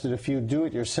suggested a few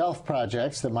do-it-yourself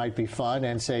projects that might be fun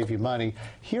and save you money.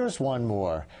 Here's one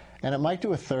more, and it might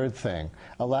do a third thing: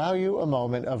 allow you a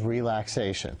moment of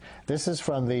relaxation. This is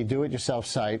from the do-it-yourself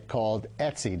site called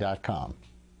Etsy.com.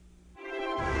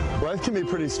 Life can be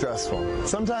pretty stressful.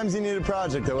 Sometimes you need a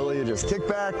project that will let you just kick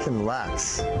back and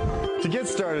relax. To get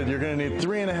started, you're going to need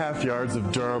 3.5 yards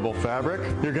of durable fabric,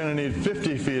 you're going to need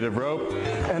 50 feet of rope,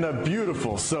 and a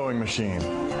beautiful sewing machine.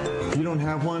 If you don't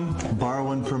have one, borrow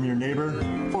one from your neighbor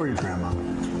or your grandma.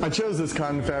 I chose this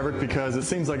cotton fabric because it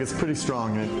seems like it's pretty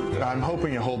strong, and I'm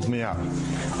hoping it holds me up.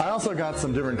 I also got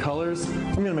some different colors.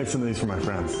 I'm going to make some of these for my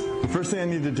friends. The first thing I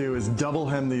need to do is double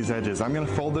hem these edges. I'm going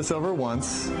to fold this over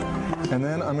once, and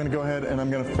then I'm going to go ahead and I'm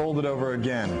going to fold it over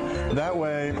again. That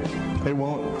way,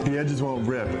 the edges won't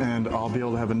rip, and I'll be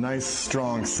able to have a nice,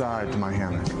 strong side to my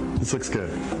hammock. This looks good.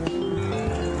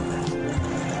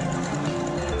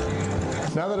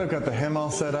 Now that I've got the hem all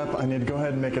set up, I need to go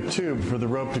ahead and make a tube for the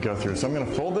rope to go through. So I'm going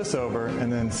to fold this over and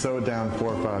then sew it down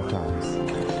 4 or 5 times.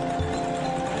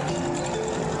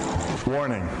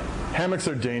 Warning, hammocks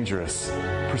are dangerous.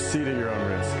 Proceed at your own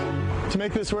risk. To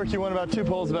make this work, you want about 2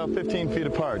 poles about 15 feet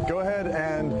apart. Go ahead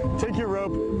and take your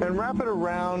rope and wrap it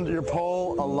around your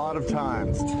pole a lot of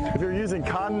times. If you're using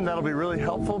cotton, that'll be really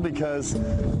helpful because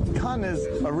cotton is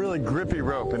a really grippy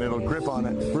rope and it'll grip on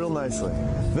it real nicely.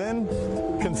 Then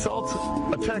consult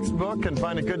a textbook and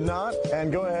find a good knot,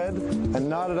 and go ahead and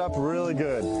knot it up really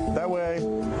good. That way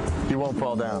you won't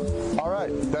fall down. All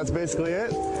right, that's basically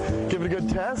it. Give it a good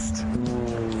test.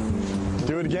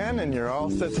 Do it again and you're all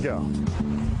set to go.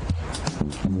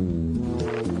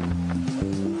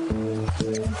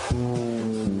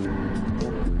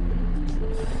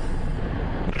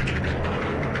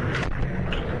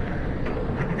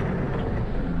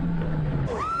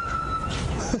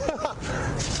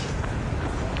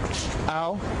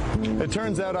 Ow. It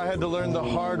turns out I had to learn the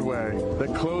hard way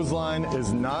that clothesline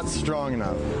is not strong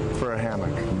enough for a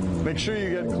hammock. Make sure you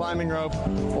get climbing rope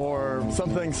or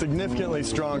something significantly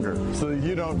stronger so that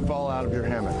you don't fall out of your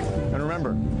hammock. And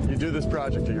remember, you do this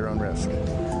project at your own risk.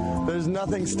 There's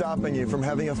nothing stopping you from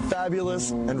having a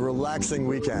fabulous and relaxing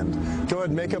weekend. Go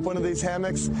ahead and make up one of these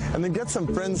hammocks and then get some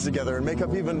friends together and make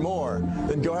up even more.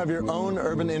 Then go have your own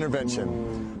urban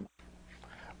intervention.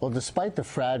 Well, despite the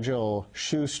fragile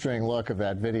shoestring look of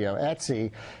that video, Etsy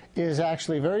is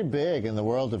actually very big in the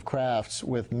world of crafts,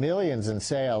 with millions in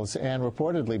sales and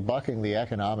reportedly bucking the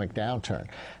economic downturn.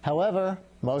 However,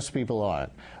 most people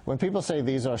aren't. When people say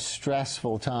these are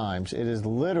stressful times, it is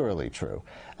literally true.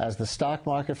 As the stock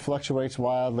market fluctuates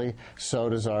wildly, so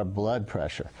does our blood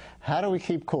pressure. How do we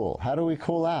keep cool? How do we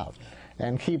cool out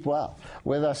and keep well?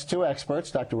 With us, two experts.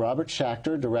 Dr. Robert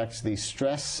Schachter directs the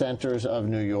Stress Centers of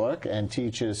New York and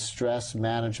teaches stress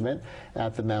management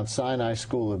at the Mount Sinai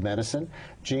School of Medicine.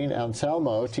 Jean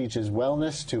Anselmo teaches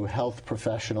wellness to health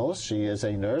professionals. She is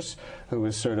a nurse who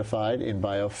is certified in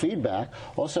biofeedback,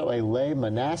 also a lay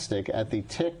monastic at the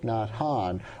Thich Nhat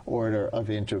Hanh Order of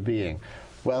Interbeing.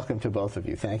 Welcome to both of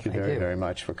you. Thank you very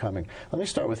much for coming. Let me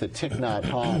start with the Thich Nhat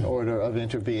Hanh Order of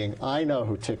Interbeing. I know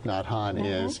who Thich Nhat Hanh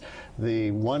is,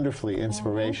 the wonderfully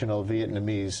inspirational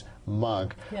Vietnamese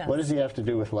monk. Yes. What does he have to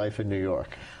do with life in New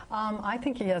York? I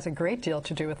think he has a great deal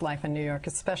to do with life in New York,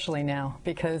 especially now,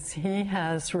 because he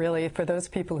has really, for those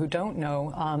people who don't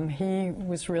know, he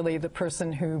was really the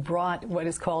person who brought what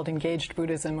is called engaged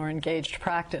Buddhism or engaged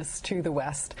practice to the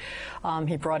West.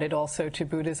 He brought it also to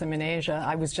Buddhism in Asia.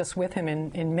 I was just with him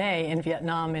in May in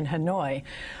Vietnam, in Hanoi,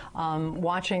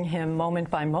 watching him moment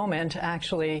by moment,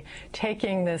 actually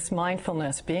taking this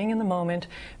mindfulness, being in the moment,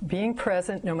 being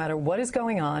present no matter what is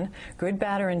going on, good,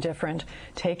 bad, or indifferent,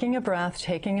 taking a breath,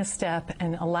 taking a step,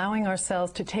 and allowing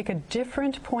ourselves to take a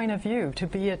different point of view, to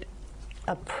be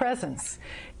a presence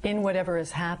in whatever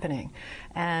is happening.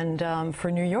 And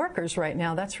for New Yorkers right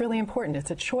now, that's really important.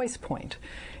 It's a choice point,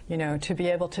 you know, to be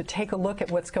able to take a look at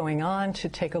what's going on, to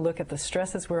take a look at the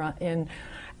stresses we're in,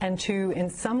 and to, in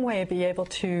some way, be able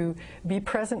to be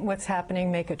present what's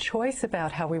happening, make a choice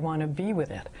about how we want to be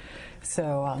with it.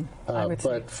 So I would say.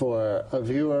 But for a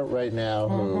viewer right now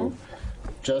who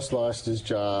just lost his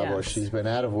job, or she's been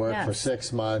out of work for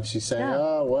 6 months, she's saying,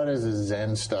 oh, what is this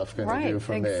Zen stuff going to do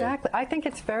for me? Exactly. I think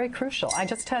it's very crucial. I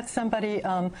just had somebody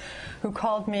who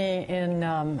called me in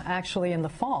actually in the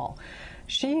fall.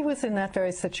 She was in that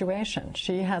very situation.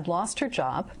 She had lost her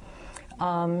job.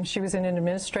 She was in an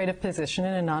administrative position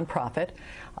in a nonprofit,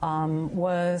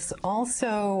 was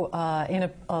also in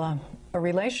a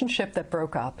relationship that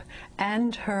broke up,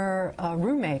 and her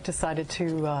roommate decided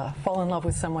to fall in love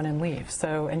with someone and leave.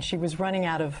 So, and she was running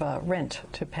out of rent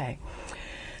to pay.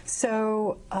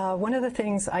 So one of the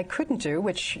things I couldn't do,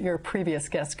 which your previous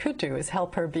guest could do, is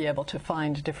help her be able to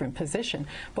find a different position.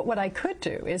 But what I could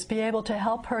do is be able to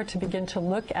help her to begin to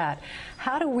look at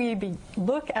how do we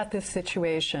look at this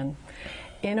situation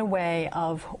in a way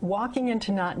of walking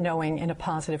into not knowing in a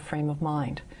positive frame of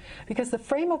mind. Because the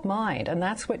frame of mind, and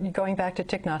that's what, going back to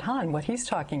Thich Nhat Hanh, what he's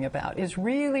talking about, is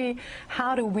really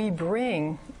how do we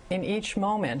bring in each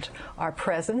moment our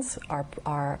presence,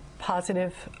 our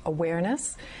positive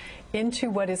awareness into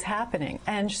what is happening.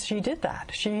 And she did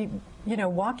that. She, you know,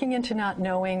 walking into not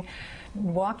knowing,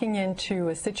 walking into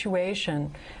a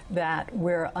situation that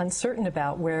we're uncertain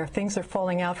about, where things are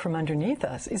falling out from underneath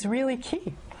us, is really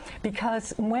key.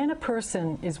 Because when a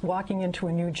person is walking into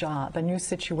a new job, a new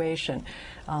situation,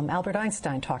 Albert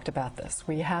Einstein talked about this.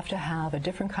 We have to have a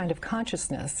different kind of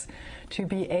consciousness to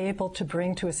be able to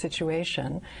bring to a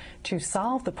situation to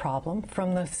solve the problem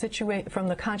from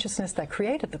the consciousness that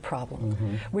created the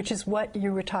problem, which is what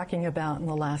you were talking about in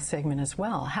the last segment as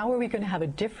well. How are we going to have a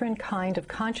different kind of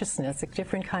consciousness, a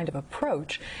different kind of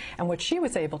approach? And what she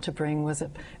was able to bring was,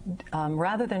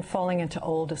 rather than falling into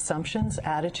old assumptions,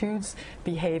 attitudes,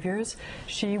 behaviors,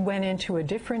 she went into a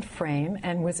different frame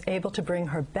and was able to bring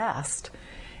her best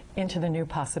into the new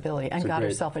possibility and got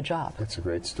herself a job. That's a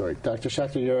great story. Dr.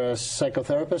 Schachter, you're a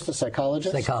psychotherapist, a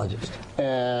psychologist? Psychologist.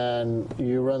 And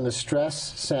you run the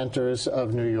Stress Centers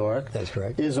of New York. That's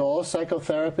correct. Is all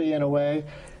psychotherapy, in a way,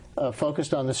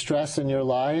 focused on the stress in your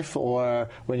life, or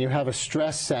when you have a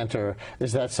stress center,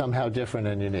 is that somehow different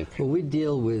and unique? Well, we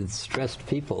deal with stressed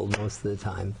people most of the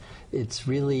time. It's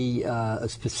really a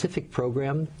specific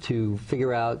program to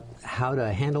figure out how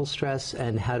to handle stress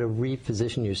and how to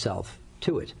reposition yourself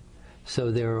to it.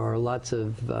 So there are lots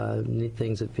of neat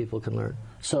things that people can learn.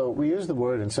 So we use the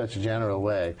word in such a general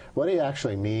way. What do you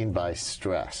actually mean by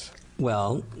stress?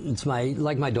 Well, it's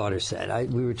like my daughter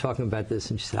said. We were talking about this,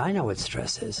 and she said, I know what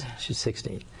stress is. She's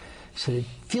 16. He said, it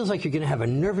feels like you're going to have a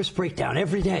nervous breakdown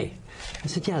every day. I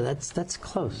said, yeah, that's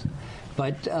close.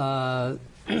 But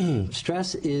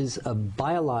stress is a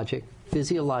biologic,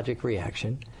 physiologic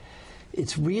reaction.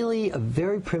 It's really a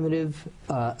very primitive,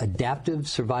 adaptive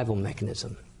survival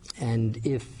mechanism. And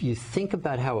if you think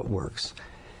about how it works,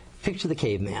 picture the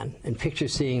caveman and picture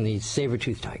seeing the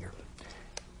saber-toothed tiger.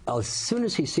 As soon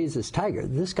as he sees this tiger,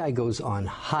 this guy goes on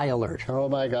high alert. Oh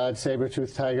my God,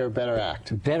 saber-toothed tiger, better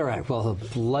act. Better act. Well, his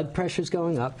blood pressure's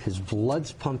going up, his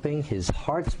blood's pumping, his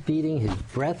heart's beating, his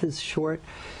breath is short,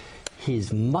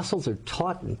 his muscles are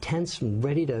taut and tense and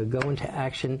ready to go into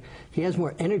action. He has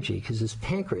more energy because his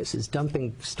pancreas is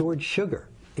dumping stored sugar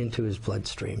into his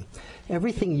bloodstream.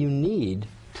 Everything you need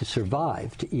to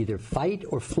survive, to either fight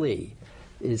or flee,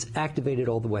 is activated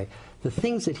all the way. The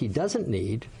things that he doesn't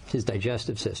need, his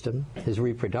digestive system, his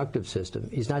reproductive system,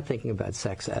 he's not thinking about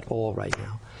sex at all right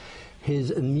now. His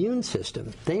immune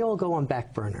system, they all go on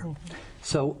back burner.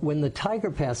 So when the tiger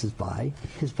passes by,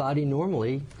 his body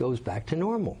normally goes back to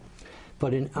normal.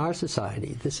 But in our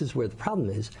society, this is where the problem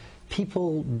is,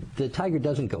 the tiger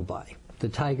doesn't go by. The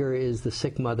tiger is the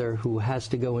sick mother who has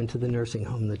to go into the nursing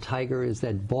home. The tiger is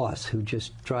that boss who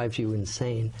just drives you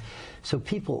insane. So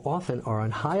people often are on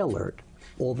high alert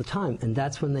all the time, and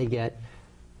that's when they get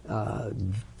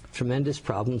tremendous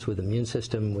problems with immune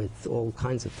system, with all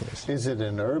kinds of things. Is it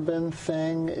an urban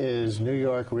thing? Is New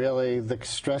York really the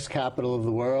stress capital of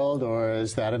the world, or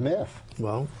is that a myth?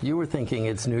 Well, you were thinking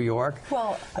it's New York,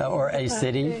 or a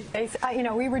city. You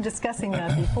know, we were discussing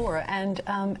that before, and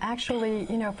actually,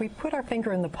 you know, if we put our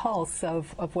finger in the pulse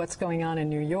of what's going on in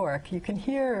New York, you can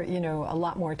hear, you know, a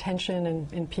lot more tension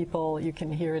in people. You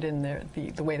can hear it in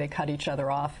the way they cut each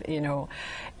other off, you know,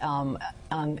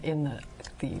 in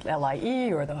the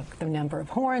LIE or the number of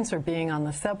horns or being on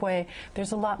the subway.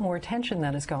 There's a lot more tension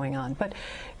that is going on. But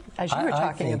as you were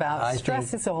talking about,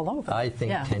 stress is all over. I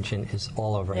think tension is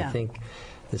all over. I think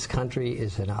this country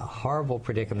is in a horrible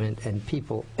predicament, and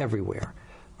people everywhere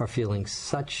are feeling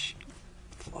such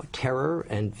terror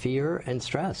and fear and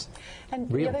stress. And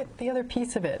the other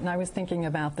piece of it, and I was thinking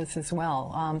about this as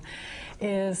well,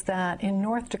 is that in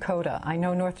North Dakota, I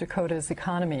know North Dakota's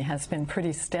economy has been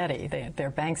pretty steady.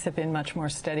 Their banks have been much more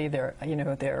steady. Their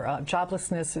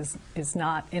joblessness is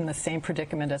not in the same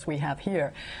predicament as we have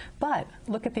here. But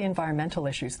look at the environmental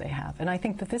issues they have. And I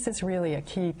think that this is really a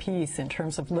key piece in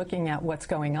terms of looking at what's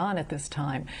going on at this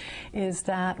time, is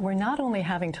that we're not only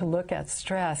having to look at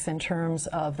stress in terms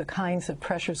of the kinds of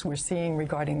pressures we're seeing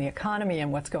regarding the economy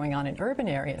and what's going on in urban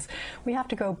areas. We have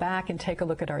to go back and take a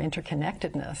look at our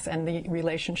interconnectedness and the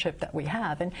relationship that we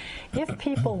have. And if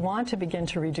people want to begin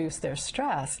to reduce their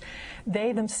stress,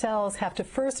 they themselves have to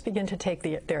first begin to take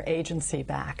their agency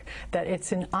back, that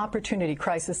it's an opportunity,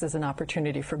 crisis is an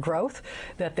opportunity for growth,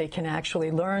 that they can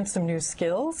actually learn some new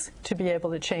skills to be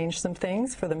able to change some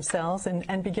things for themselves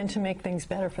and begin to make things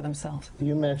better for themselves.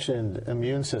 You mentioned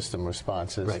immune system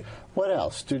responses. Right. What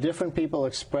else? Do different people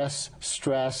express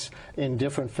stress in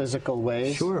different physical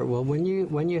ways? Sure. Well, when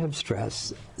you have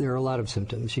stress, there are a lot of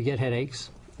symptoms. You get headaches.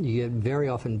 You get very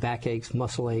often backaches,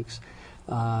 muscle aches,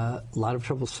 a lot of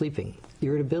trouble sleeping,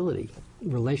 irritability,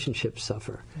 relationships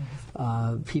suffer.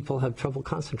 People have trouble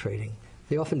concentrating.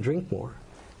 They often drink more.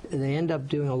 They end up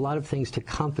doing a lot of things to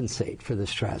compensate for the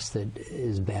stress that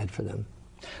is bad for them.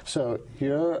 So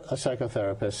you're a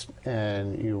psychotherapist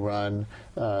and you run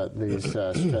these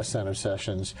stress center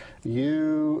sessions.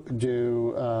 You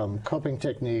do coping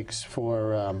techniques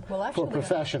for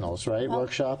professionals, right?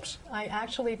 Workshops? I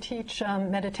actually teach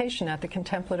meditation at the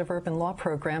Contemplative Urban Law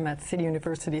program at City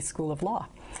University School of Law.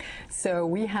 So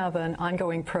we have an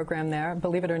ongoing program there.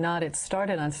 Believe it or not, it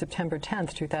started on September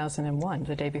 10th, 2001,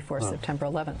 the day before September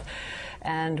 11th.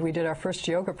 And we did our first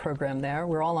yoga program there.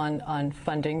 We're all on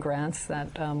funding grants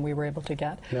that we were able to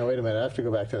get. Now, wait a minute. I have to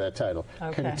go back to that title.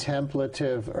 Okay.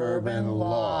 Contemplative Urban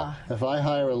Law. If I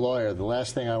hire a lawyer, the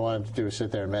last thing I want him to do is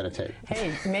sit there and meditate.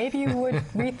 Hey, maybe you would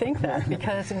rethink that,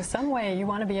 because in some way you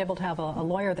want to be able to have a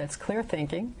lawyer that's clear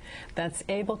thinking, that's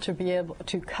able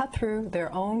to cut through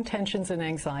their own tensions and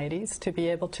anxieties, to be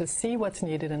able to see what's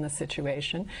needed in the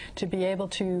situation, to be able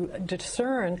to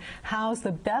discern how's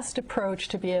the best approach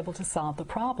to be able to solve the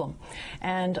problem.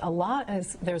 And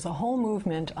there's a whole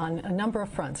movement on a number of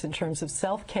fronts in terms of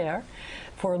self-care,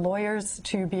 for lawyers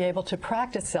to be able to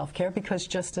practice self-care, because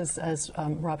just as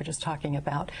Robert is talking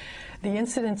about, the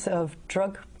incidence of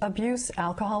drug abuse,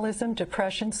 alcoholism,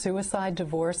 depression, suicide,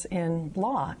 divorce in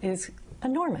law is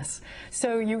enormous.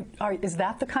 So is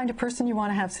that the kind of person you want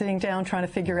to have sitting down trying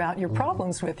to figure out your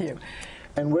problems with you?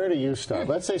 And where do you start?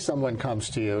 Let's say someone comes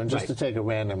to you, and just to take a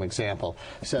random example,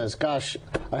 says, gosh,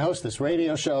 I host this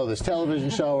radio show, this television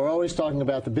show, we're always talking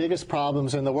about the biggest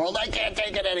problems in the world, I can't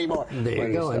take it anymore. There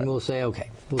you go, and we'll say, okay,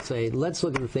 let's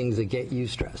look at the things that get you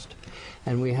stressed.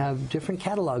 And we have different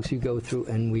catalogs you go through,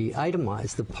 and we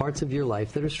itemize the parts of your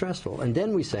life that are stressful. And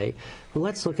then we say, well,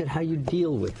 let's look at how you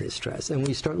deal with this stress. And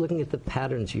we start looking at the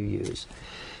patterns you use.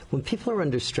 When people are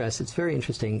under stress, it's very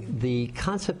interesting. The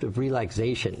concept of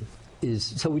relaxation is,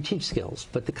 so we teach skills,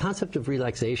 but the concept of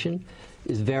relaxation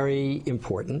is very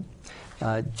important.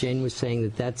 Jane was saying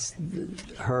that that's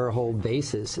her whole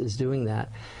basis is doing that.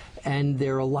 And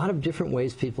there are a lot of different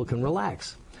ways people can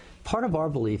relax. Part of our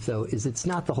belief, though, is it's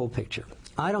not the whole picture.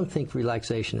 I don't think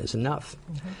relaxation is enough.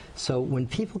 So when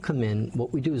people come in,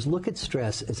 what we do is look at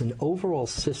stress as an overall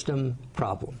system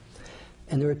problem.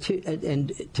 And there are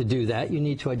and to do that, you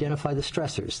need to identify the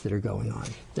stressors that are going on.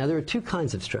 Now, there are two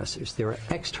kinds of stressors. There are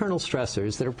external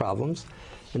stressors that are problems,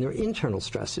 and there are internal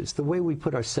stressors, the way we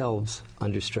put ourselves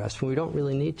under stress when we don't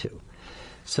really need to.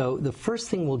 So the first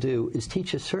thing we'll do is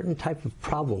teach a certain type of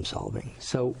problem solving.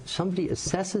 So somebody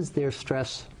assesses their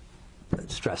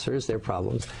stressors, their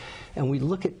problems, and we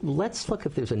look at, let's look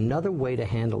if there's another way to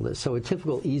handle this. So a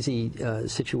typical easy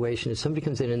situation is somebody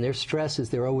comes in and their stress is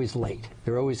they're always late.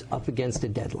 They're always up against a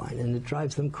deadline, and it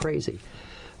drives them crazy.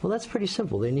 Well, that's pretty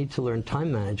simple. They need to learn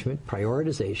time management,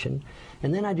 prioritization,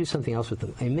 and then I do something else with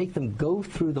them. I make them go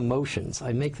through the motions.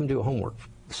 I make them do a homework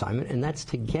assignment, and that's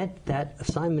to get that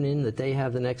assignment in that they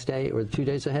have the next day or 2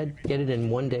 days ahead, get it in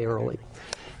 1 day early.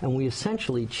 And we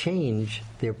essentially change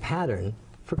their pattern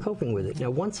for coping with it. Now,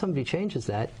 once somebody changes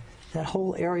that, that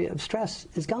whole area of stress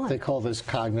is gone. They call this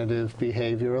cognitive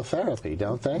behavioral therapy,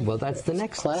 don't they? Well, that's the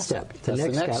next step. The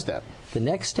next step. The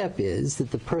next step is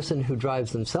that the person who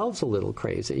drives themselves a little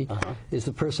crazy is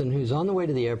the person who's on the way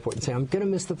to the airport and saying, I'm going to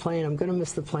miss the plane, I'm going to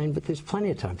miss the plane, but there's plenty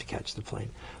of time to catch the plane.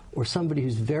 Or somebody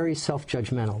who's very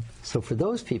self-judgmental. So for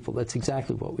those people, that's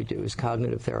exactly what we do, is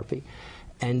cognitive therapy,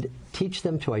 and teach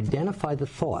them to identify the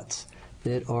thoughts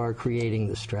that are creating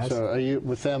the stress. So are you,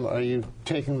 with them, are you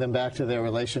taking them back to their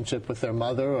relationship with their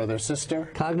mother or their sister?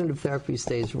 Cognitive therapy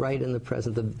stays right in the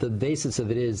present. The basis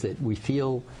of it is that we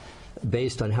feel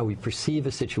based on how we perceive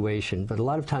a situation, but a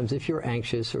lot of times if you're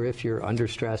anxious or if you're under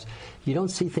stress, you don't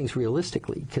see things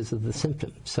realistically because of the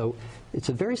symptom. So it's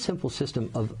a very simple system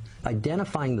of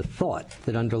identifying the thought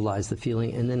that underlies the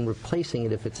feeling and then replacing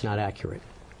it if it's not accurate.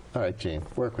 All right, Jean,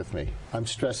 work with me. I'm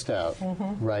stressed out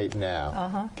right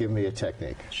now. Give me a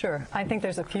technique. Sure. I think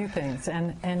there's a few things,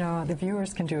 and the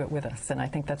viewers can do it with us, and I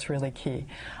think that's really key.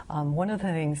 One of the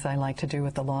things I like to do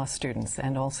with the law students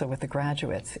and also with the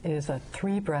graduates is a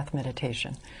 3-breath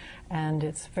meditation. And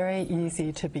it's very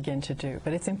easy to begin to do,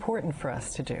 but it's important for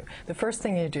us to do. The first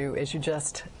thing you do is you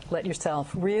just let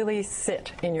yourself really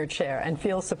sit in your chair and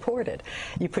feel supported.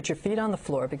 You put your feet on the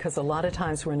floor because a lot of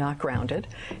times we're not grounded,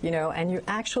 you know, and you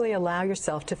actually allow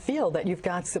yourself to feel that you've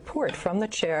got support from the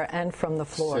chair and from the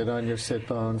floor. Sit on your sit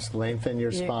bones, lengthen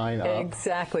your spine up.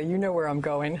 Exactly. You know where I'm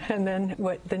going. And then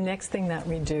the next thing that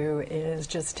we do is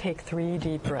just take 3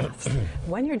 deep breaths.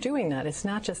 When you're doing that, it's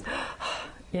not just...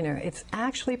 You know, it's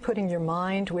actually putting your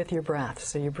mind with your breath.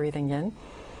 So you're breathing in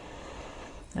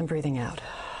and breathing out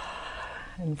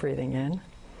and breathing in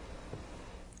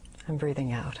and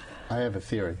breathing out. I have a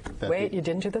theory. Wait, you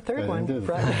didn't do the third one.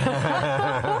 Right.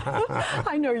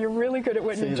 I know you're really good at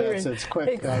what you're doing. It's quick.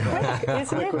 It's quick,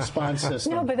 isn't quick it? Response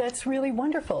system. No, but that's really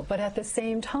wonderful. But at the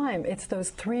same time, it's those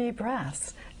 3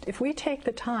 breaths. If we take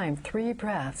the time, 3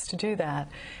 breaths, to do that,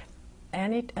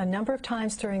 a number of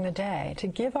times during the day, to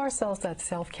give ourselves that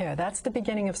self-care. That's the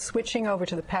beginning of switching over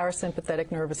to the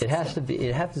parasympathetic nervous system.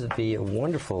 It has to be a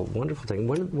wonderful, wonderful thing.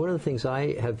 One of the things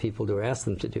I have people do or ask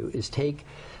them to do is take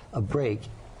a break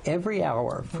every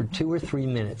hour for 2 or 3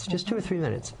 minutes, just 2 or 3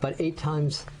 minutes, but 8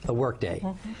 times a workday,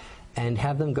 and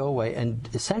have them go away and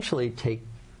essentially take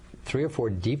 3 or 4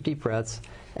 deep, deep breaths,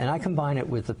 and I combine it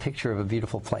with a picture of a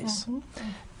beautiful place.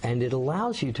 And it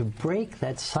allows you to break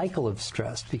that cycle of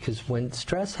stress, because when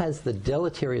stress has the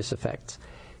deleterious effects,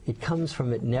 it comes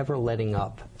from it never letting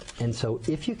up. And so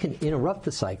if you can interrupt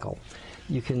the cycle,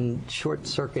 you can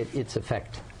short-circuit its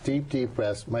effect. Deep, deep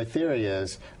breaths. My theory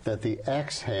is that the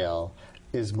exhale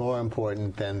is more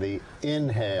important than the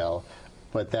inhale,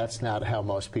 but that's not how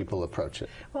most people approach it.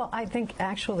 Well, I think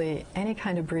actually any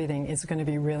kind of breathing is going to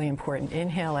be really important.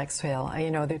 Inhale, exhale.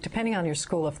 You know, depending on your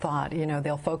school of thought, you know,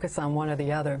 they'll focus on one or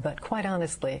the other. But quite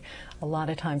honestly, a lot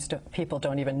of times people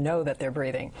don't even know that they're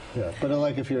breathing. Yeah, but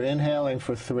like if you're inhaling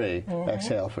for 3,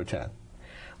 exhale for 10.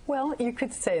 Well, you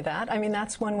could say that. I mean,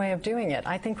 that's one way of doing it.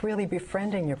 I think really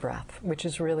befriending your breath, which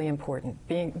is really important.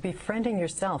 Befriending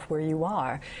yourself where you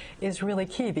are is really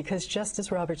key, because just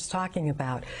as Robert's talking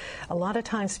about, a lot of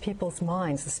times people's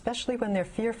minds, especially when they're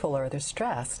fearful or they're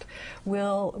stressed,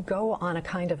 will go on a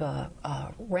kind of a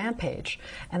rampage,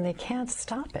 and they can't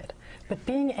stop it. But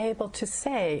being able to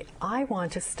say, I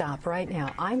want to stop right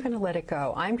now, I'm going to let it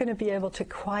go, I'm going to be able to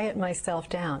quiet myself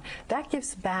down, that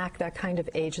gives back that kind of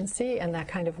agency and that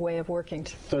kind of way of working.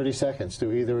 30 seconds.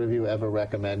 Do either of you ever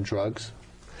recommend drugs?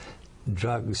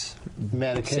 Drugs.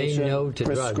 Medication? Say no to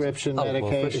prescription drugs.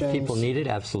 medications? Well, if people need it,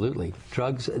 absolutely.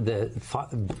 Drugs, the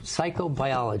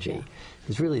psychobiology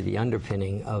is really the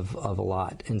underpinning of a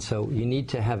lot. And so you need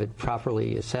to have it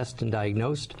properly assessed and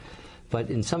diagnosed. But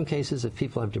in some cases, if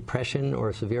people have depression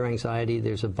or severe anxiety,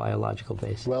 there's a biological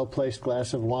basis. Well-placed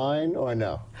glass of wine or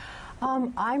no?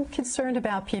 I'm concerned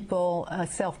about people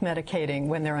self-medicating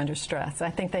when they're under stress.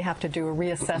 I think they have to do a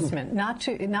reassessment,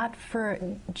 not for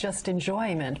just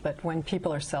enjoyment, but when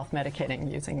people are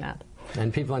self-medicating using that.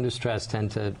 And people under stress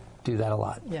tend to do that a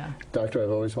lot. Yeah. Doctor,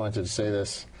 I've always wanted to say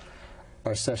this.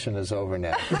 Our session is over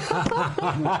now.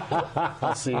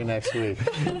 I'll see you next week.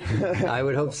 I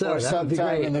would hope so. Or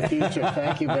sometime in the future.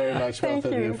 Thank you very much, both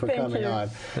of you, for coming on.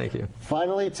 Thank you.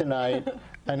 Finally tonight,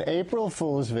 an April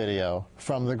Fool's video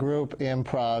from the group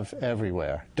Improv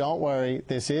Everywhere. Don't worry,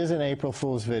 this is an April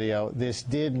Fool's video. This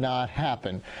did not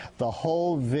happen. The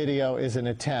whole video is an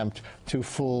attempt to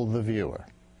fool the viewer.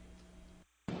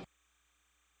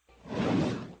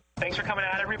 Thanks for coming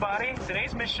out, everybody.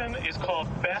 Today's mission is called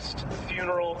Best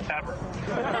Funeral Ever.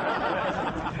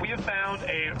 We have found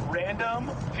a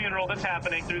random funeral that's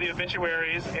happening through the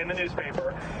obituaries in the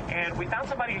newspaper, and we found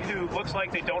somebody who looks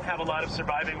like they don't have a lot of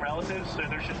surviving relatives, so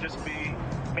there should just be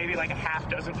maybe like a half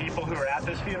dozen people who are at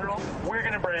this funeral. We're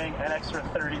going to bring an extra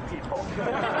 30 people.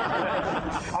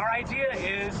 Our idea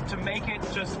is to make it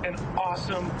just an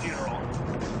awesome funeral.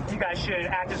 You guys should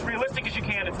act as realistic as you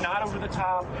can. It's not over the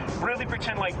top. Really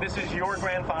pretend like this is your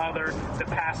grandfather that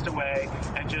passed away,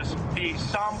 and just be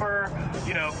somber.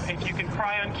 You know, if you can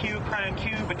cry on cue,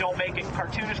 but don't make it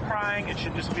cartoonish crying. It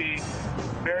should just be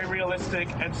very realistic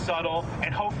and subtle,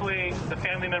 and hopefully the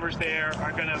family members there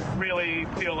are going to really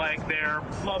feel like their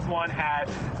loved one had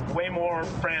way more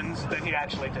friends than he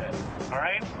actually did. All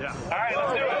right? Yeah. All right,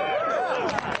 let's do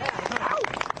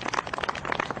it.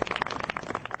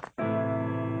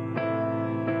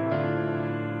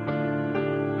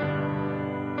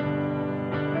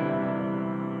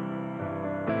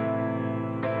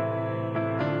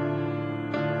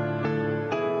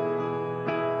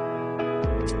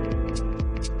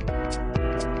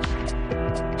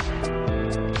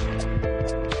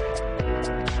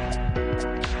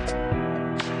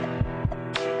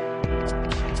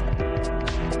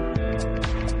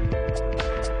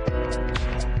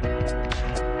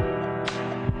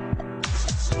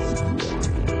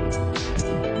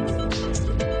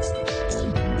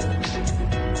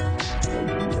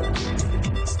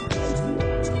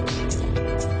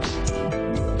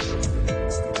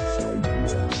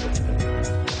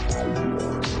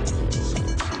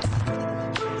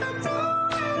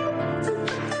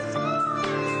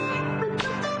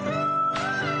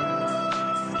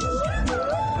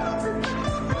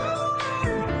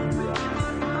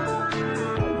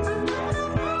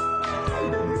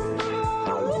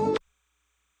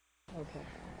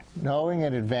 Knowing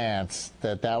in advance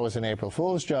that that was an April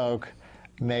Fool's joke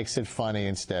makes it funny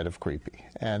instead of creepy.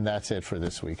 And that's it for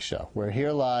this week's show. We're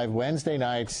here live Wednesday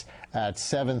nights at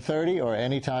 7:30 or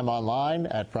anytime online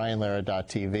at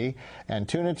brianlehrer.tv. And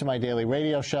tune into my daily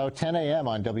radio show, 10 a.m.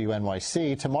 on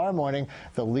WNYC. Tomorrow morning,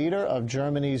 the leader of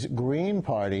Germany's Green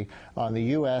Party on the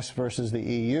U.S. versus the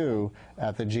EU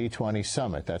at the G20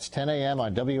 summit. That's 10 a.m.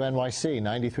 on WNYC,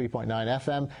 93.9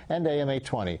 FM and AM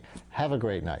 820. Have a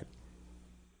great night.